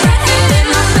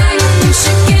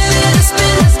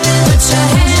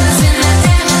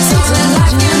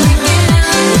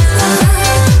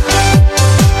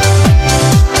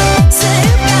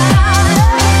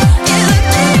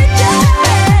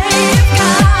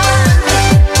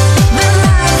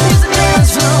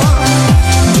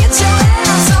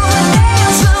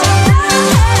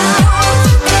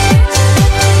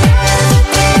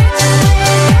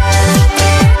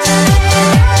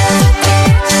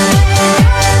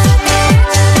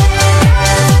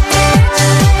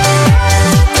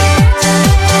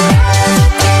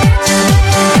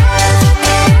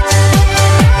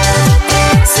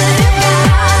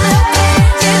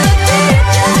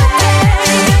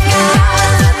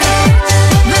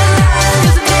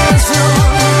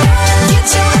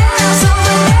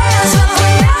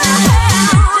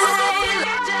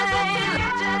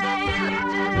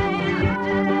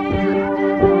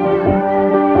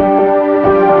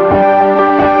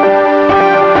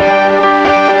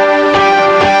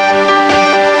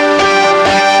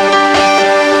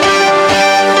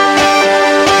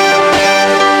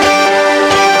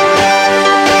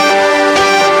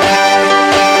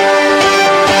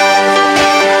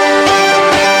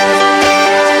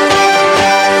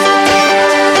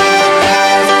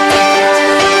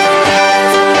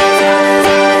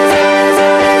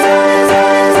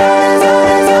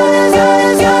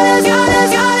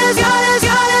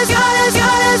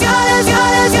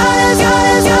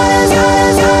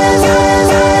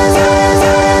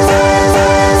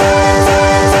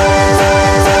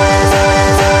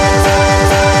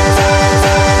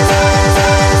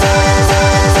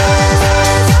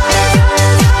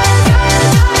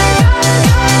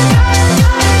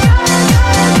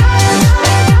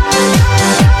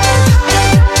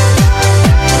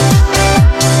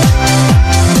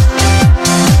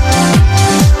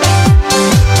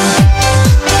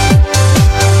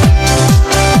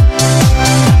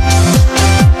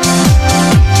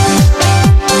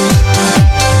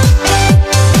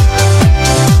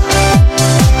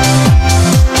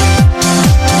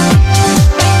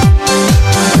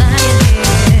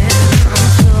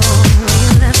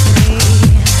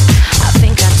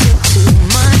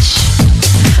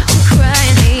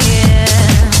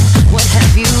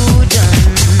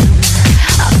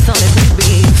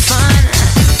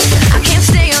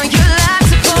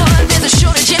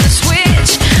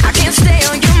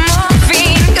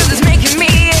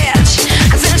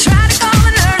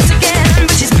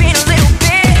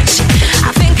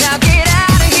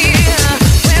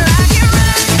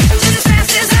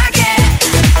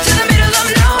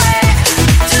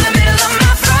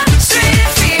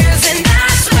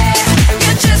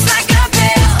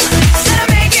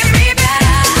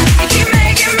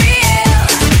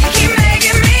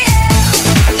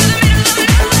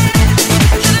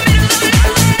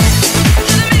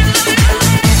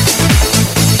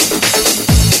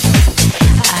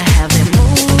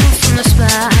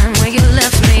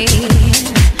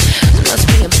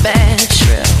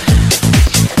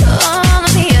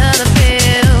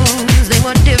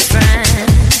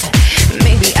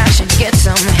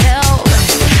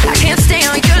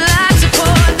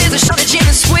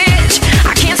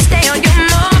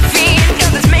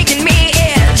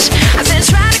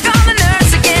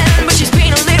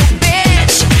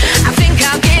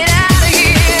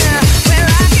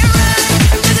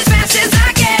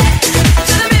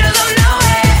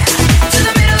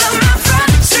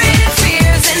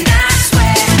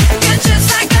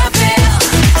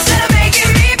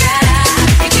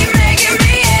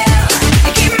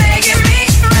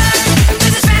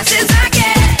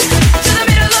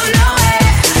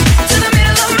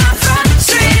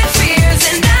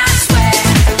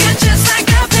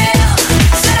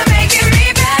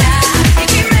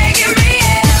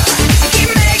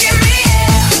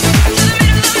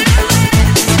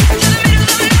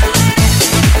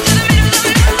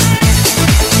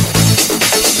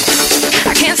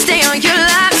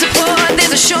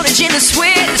 pushing the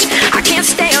switch. I can't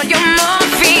stay on your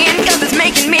morphine, cause it's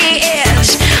making me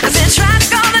itch. I said try to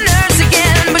call the nurse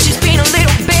again, but she's being a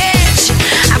little bitch.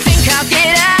 I think I'll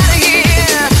get out of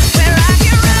here, where I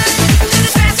can run just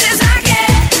as fast as I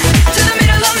can, to the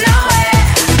middle of nowhere,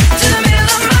 to the middle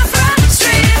of my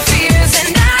frustrated fears.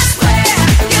 And I swear,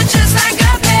 you're just like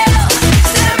a pill,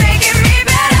 instead of making me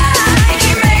better, you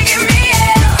keep making me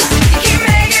ill. You keep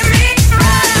making me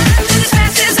run just as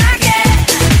fast as I can,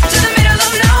 to the middle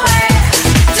of nowhere,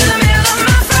 to the middle of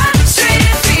my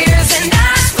frustrated fears. And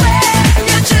I swear,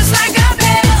 you're just like a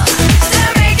pill, instead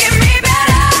of making me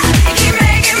better, you keep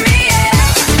making me ill.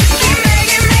 You keep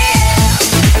making me ill.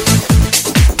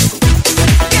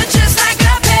 You're just like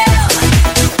a pill.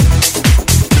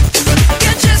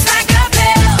 You're just like a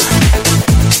pill.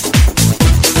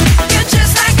 You're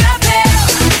just like a pill.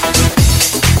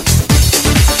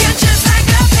 You're just like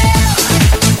a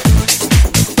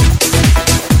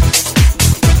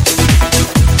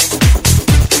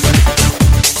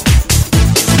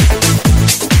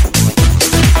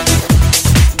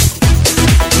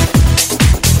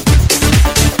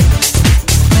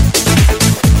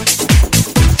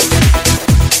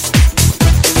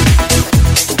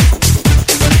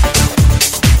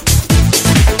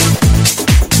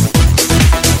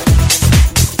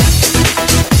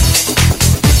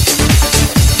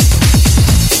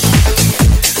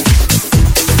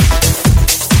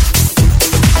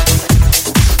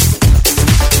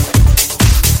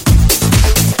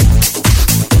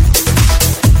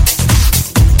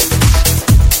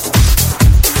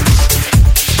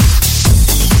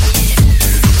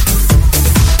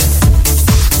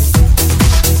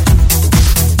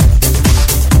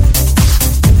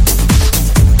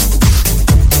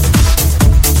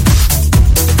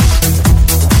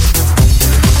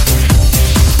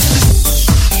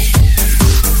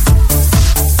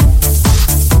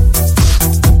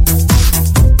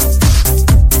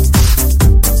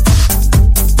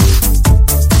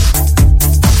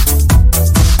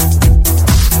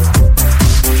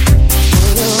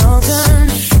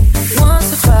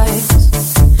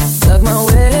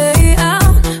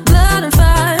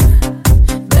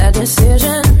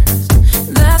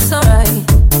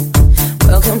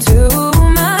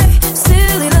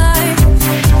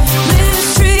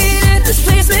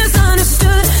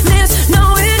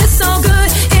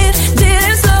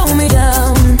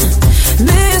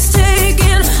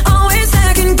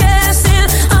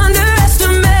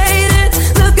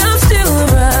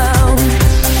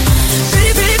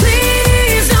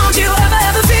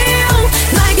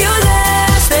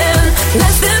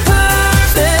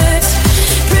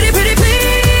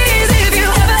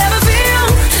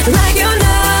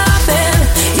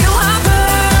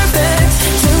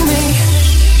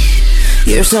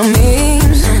You're so mean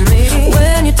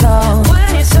when you talk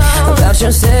about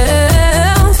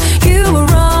yourself. You were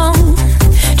wrong.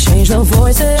 Change the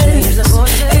voices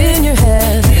in your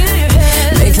head.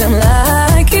 Make them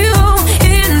like you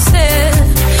instead.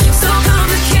 So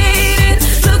complicated.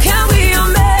 Look how we are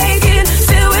making.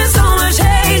 Filled with so much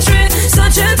hatred.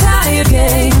 Such a tired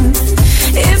game.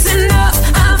 It's enough.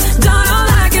 I've done all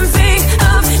I can think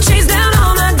of. Chase down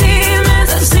all my demons.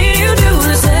 I've seen you do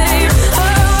the same.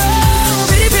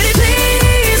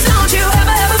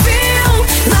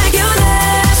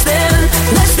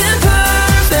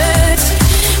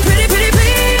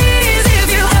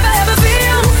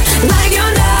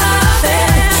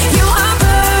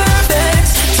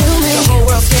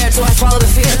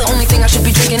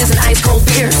 Is an ice cold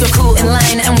beer, so cool in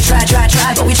line, and we try,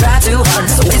 but we try too hard.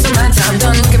 So wasting my time,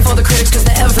 done looking for the critics, cause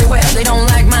they're everywhere. They don't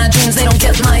like my jeans, they don't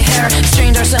get my hair.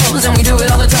 Strange ourselves, and we do it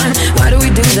all the time. Why do we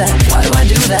do that? Why do I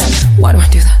do that? Why do I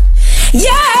do that? Yeah!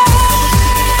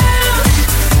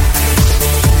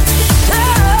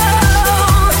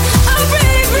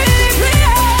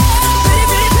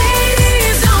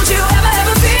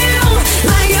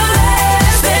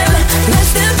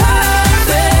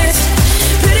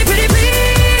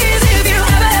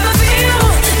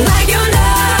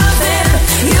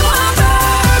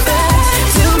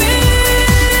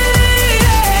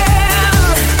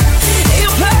 You're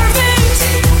perfect.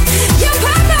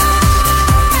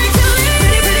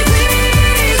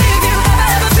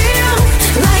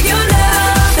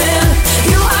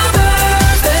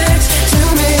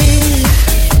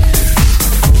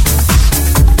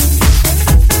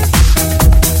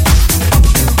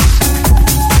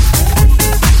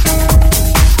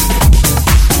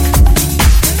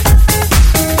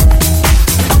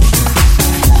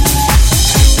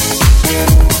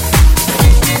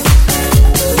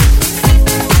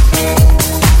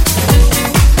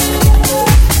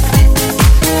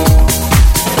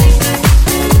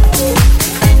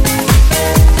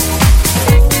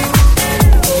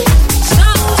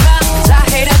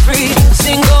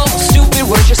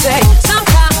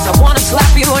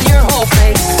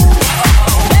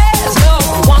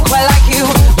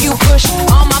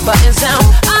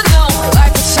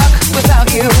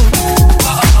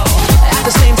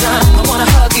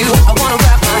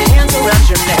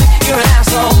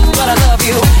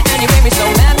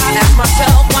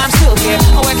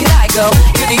 go.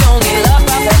 You're the only love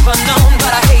I've ever known,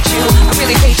 but I hate you, I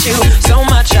really hate you so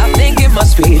much. I think it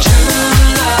must be true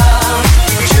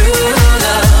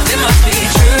love, it must be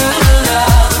true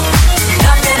love.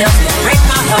 Nothing else can break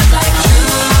my heart like true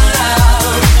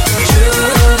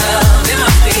love, it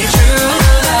must be true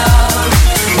love.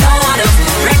 No one else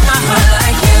can break my heart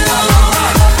like you.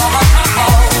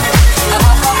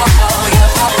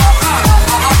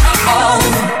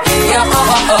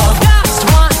 Just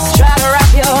once, try to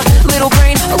wrap your little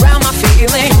brain around my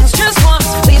feelings. Just once,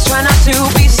 please try not to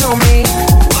be so mean.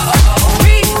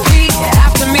 Repeat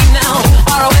after me now,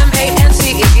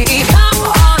 R-O-M-A-N-C-E. Come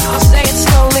on, I'll say it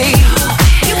slowly.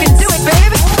 You can do it,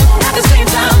 baby. At the same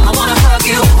time, I wanna hug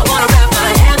you, I wanna wrap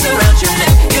my hands around your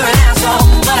neck. You're an asshole,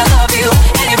 but I love you,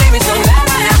 and you made me so mad.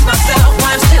 I ask myself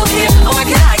why I'm still here, oh where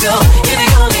can I go? You're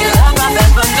the only love I've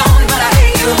ever known, but I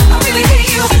hate you, I really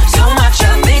hate you so much.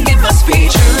 I think it must be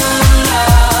true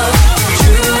love,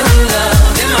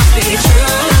 it must be true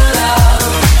love.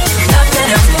 Nothing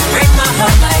else can break my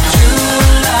heart like true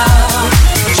love,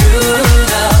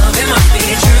 it must be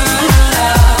true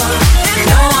love.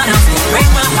 No one else can break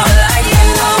my heart like you.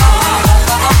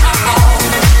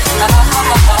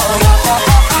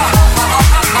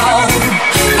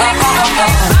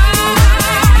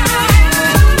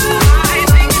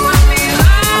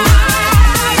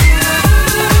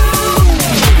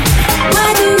 Why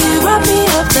do you rub me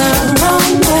up the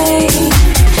wrong way?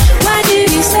 Why do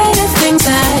you say the things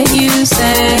that you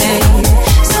say?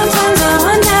 Sometimes I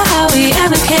wonder how we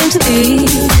ever came to be.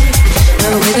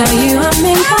 But without you, I'm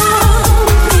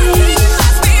incomplete. It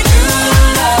must be true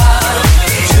love,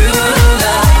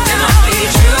 it must be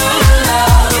true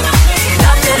love.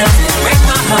 Nothing else can break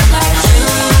my heart like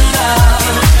true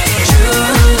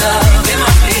love, it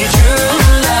must be true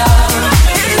love.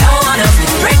 No one else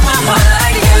can break my heart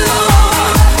like you.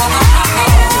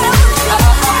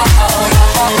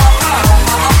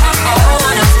 No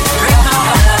one else can break my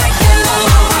heart like you. No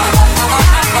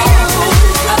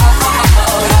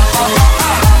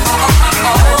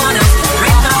one else can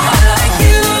break my heart like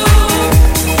you.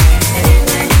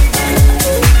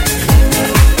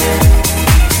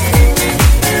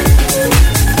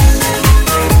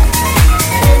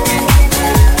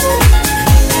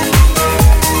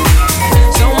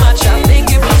 So much I think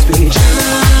it must be true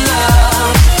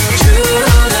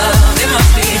love, it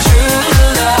must be true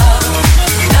love.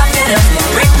 Nothing else can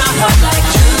break my heart like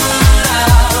true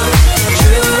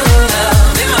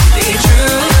love, it must be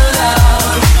true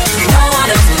love. No one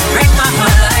else can break my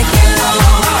heart like you.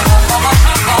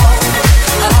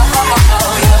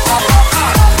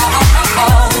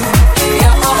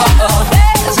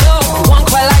 There's no one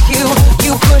quite like you.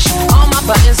 You push all my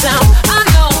buttons down. I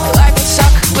know life would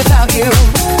suck without you.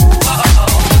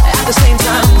 At the same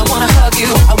time, I wanna hug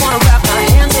you, I wanna wrap my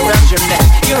hands around your neck.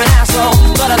 You're an asshole,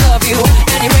 but I love you,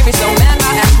 and you made me so mad.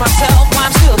 I ask myself why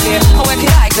I'm still here, oh where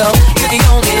can I go? You're the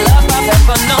only love I've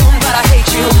ever known, but I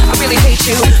hate you, I really hate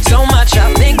you so much.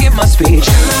 I think it must be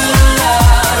true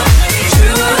love,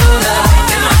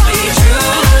 it must be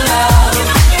true love.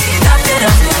 Nothing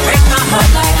else can break my heart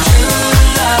like true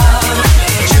love,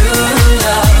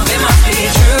 it must be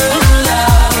true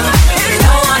love.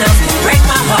 No one else can break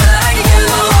my heart like you.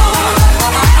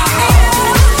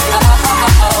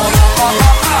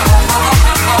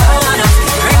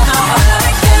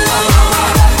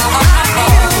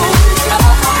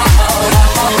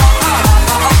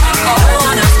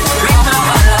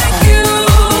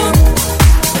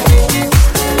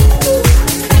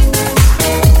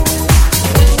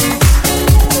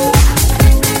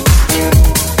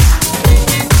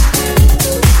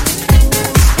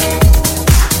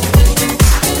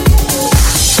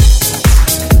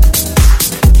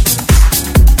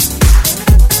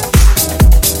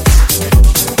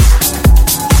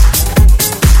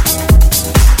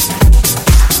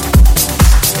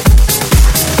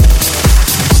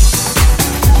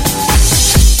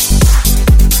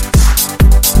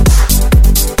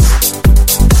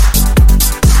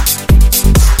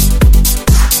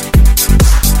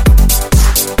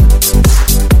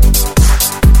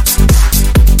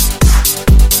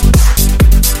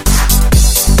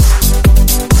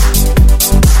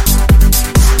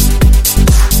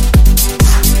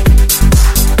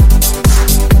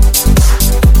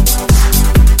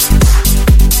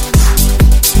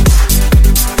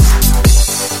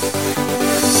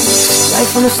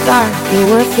 From the start, you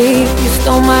were a thief, you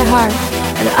stole my heart,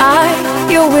 and I,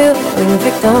 your willing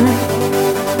victim.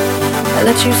 I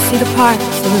let you see the parts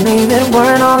of me that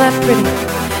weren't all that pretty,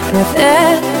 and with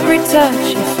every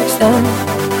touch you fixed them.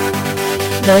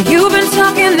 Now you've been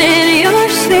talking in your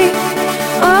sleep,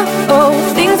 oh,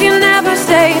 things you never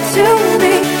say to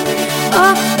me.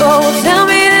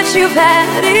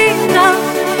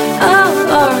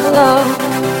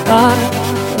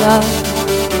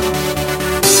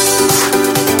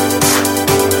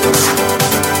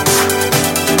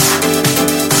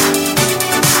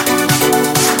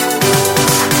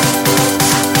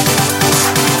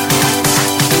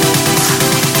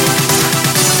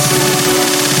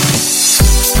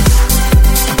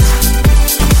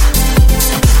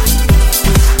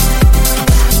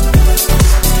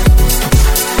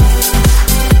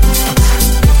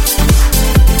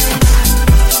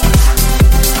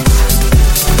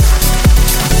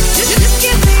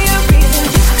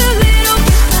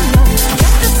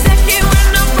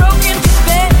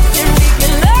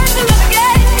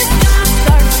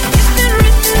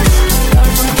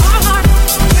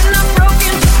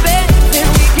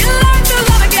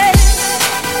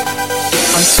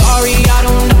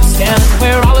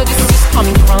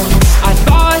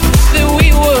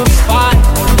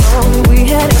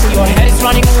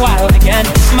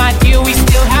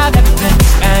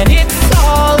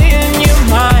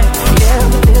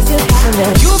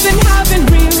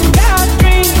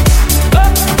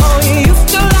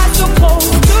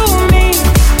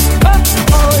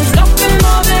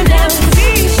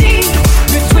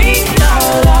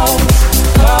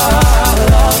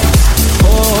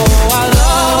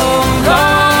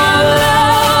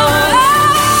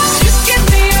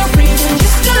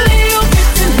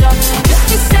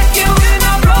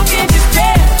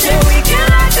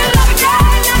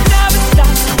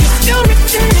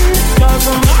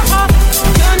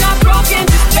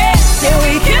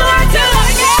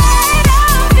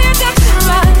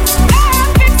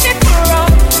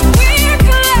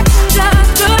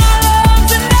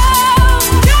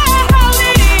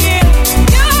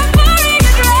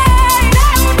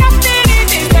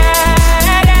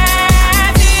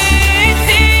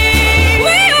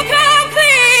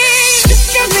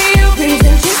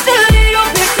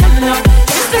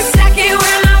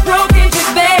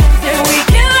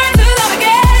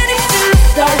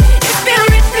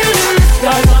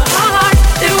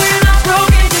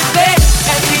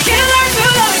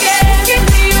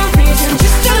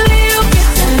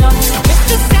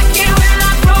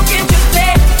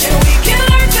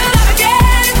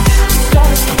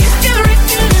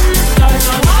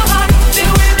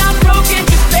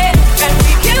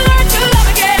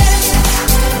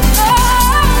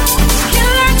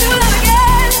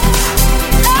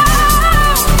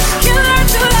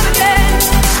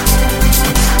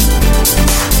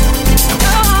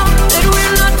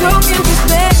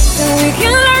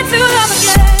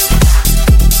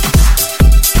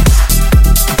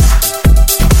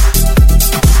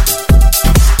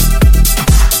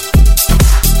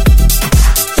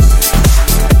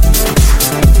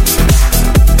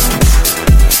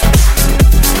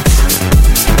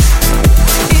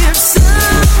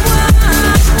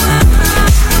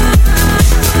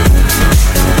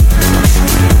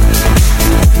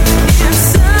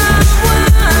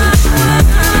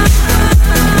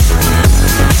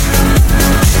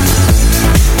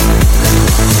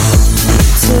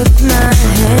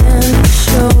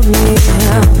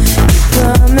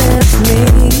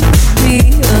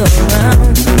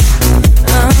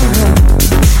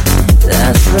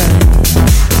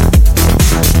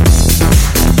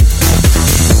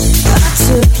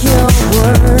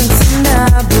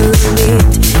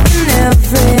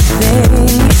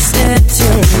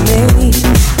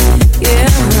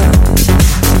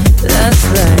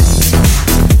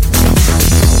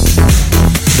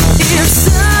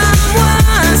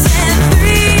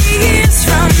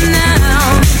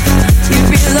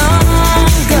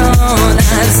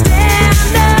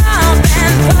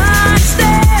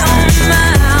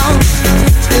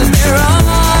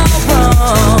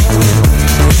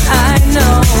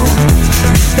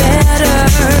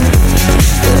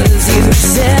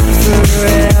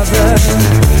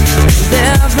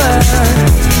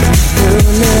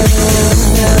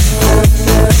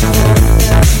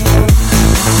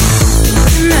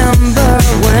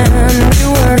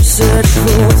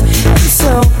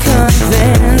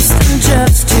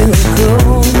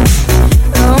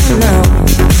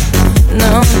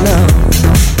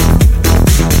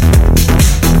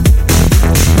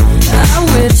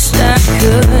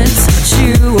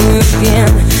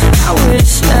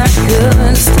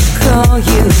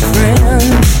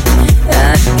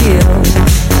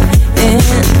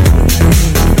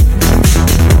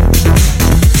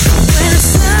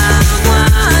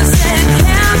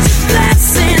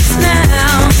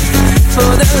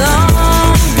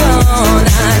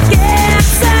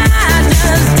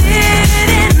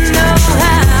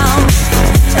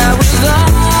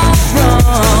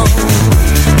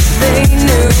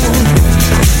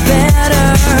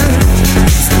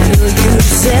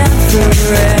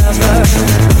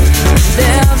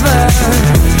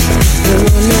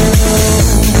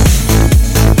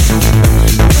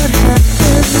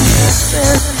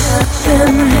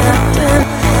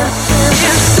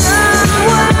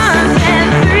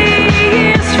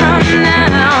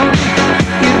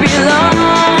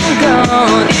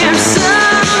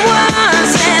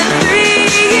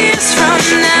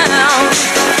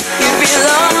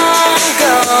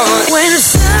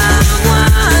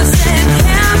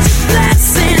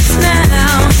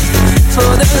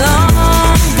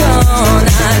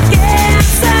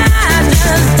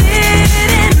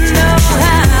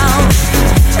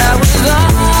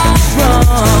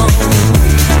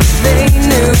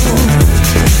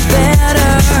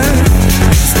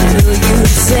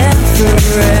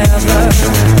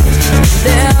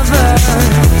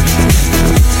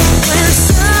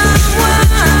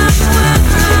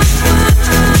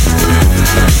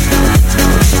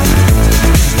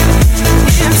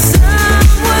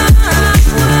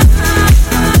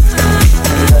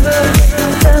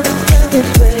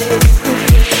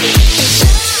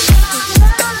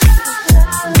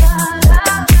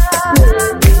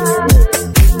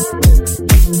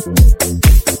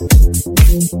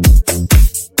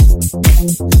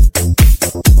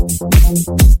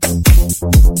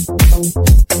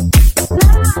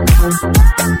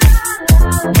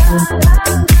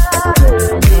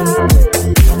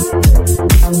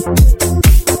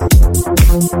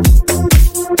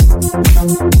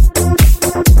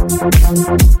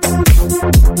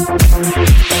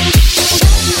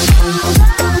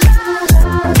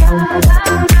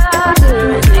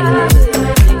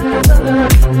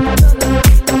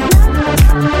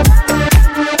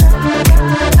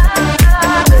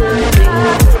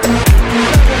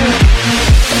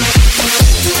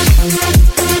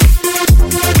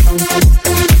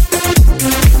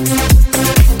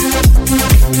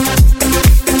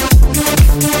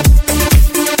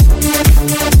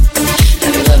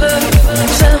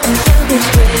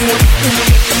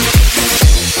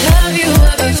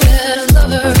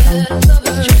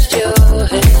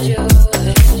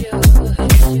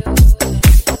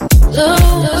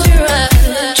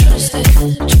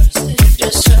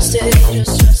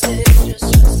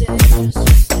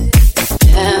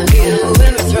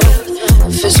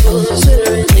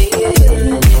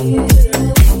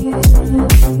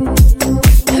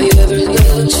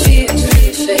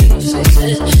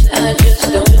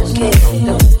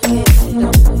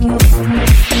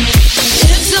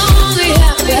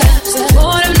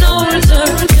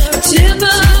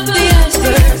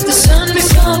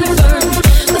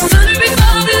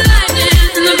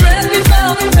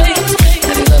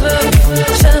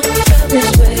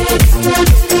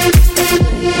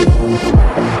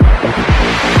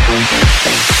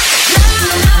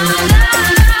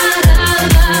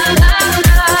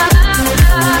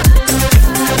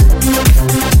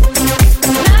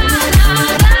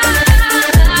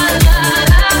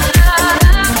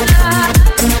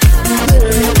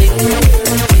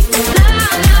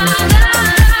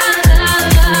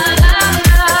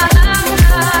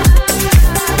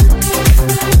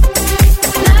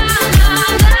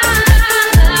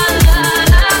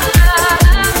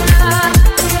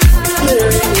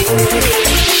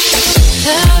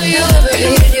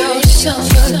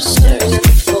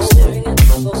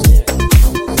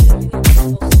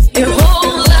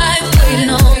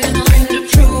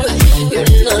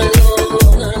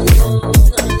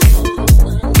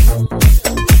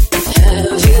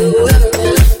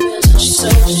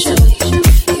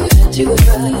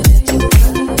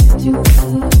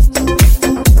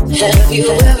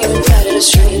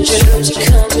 what you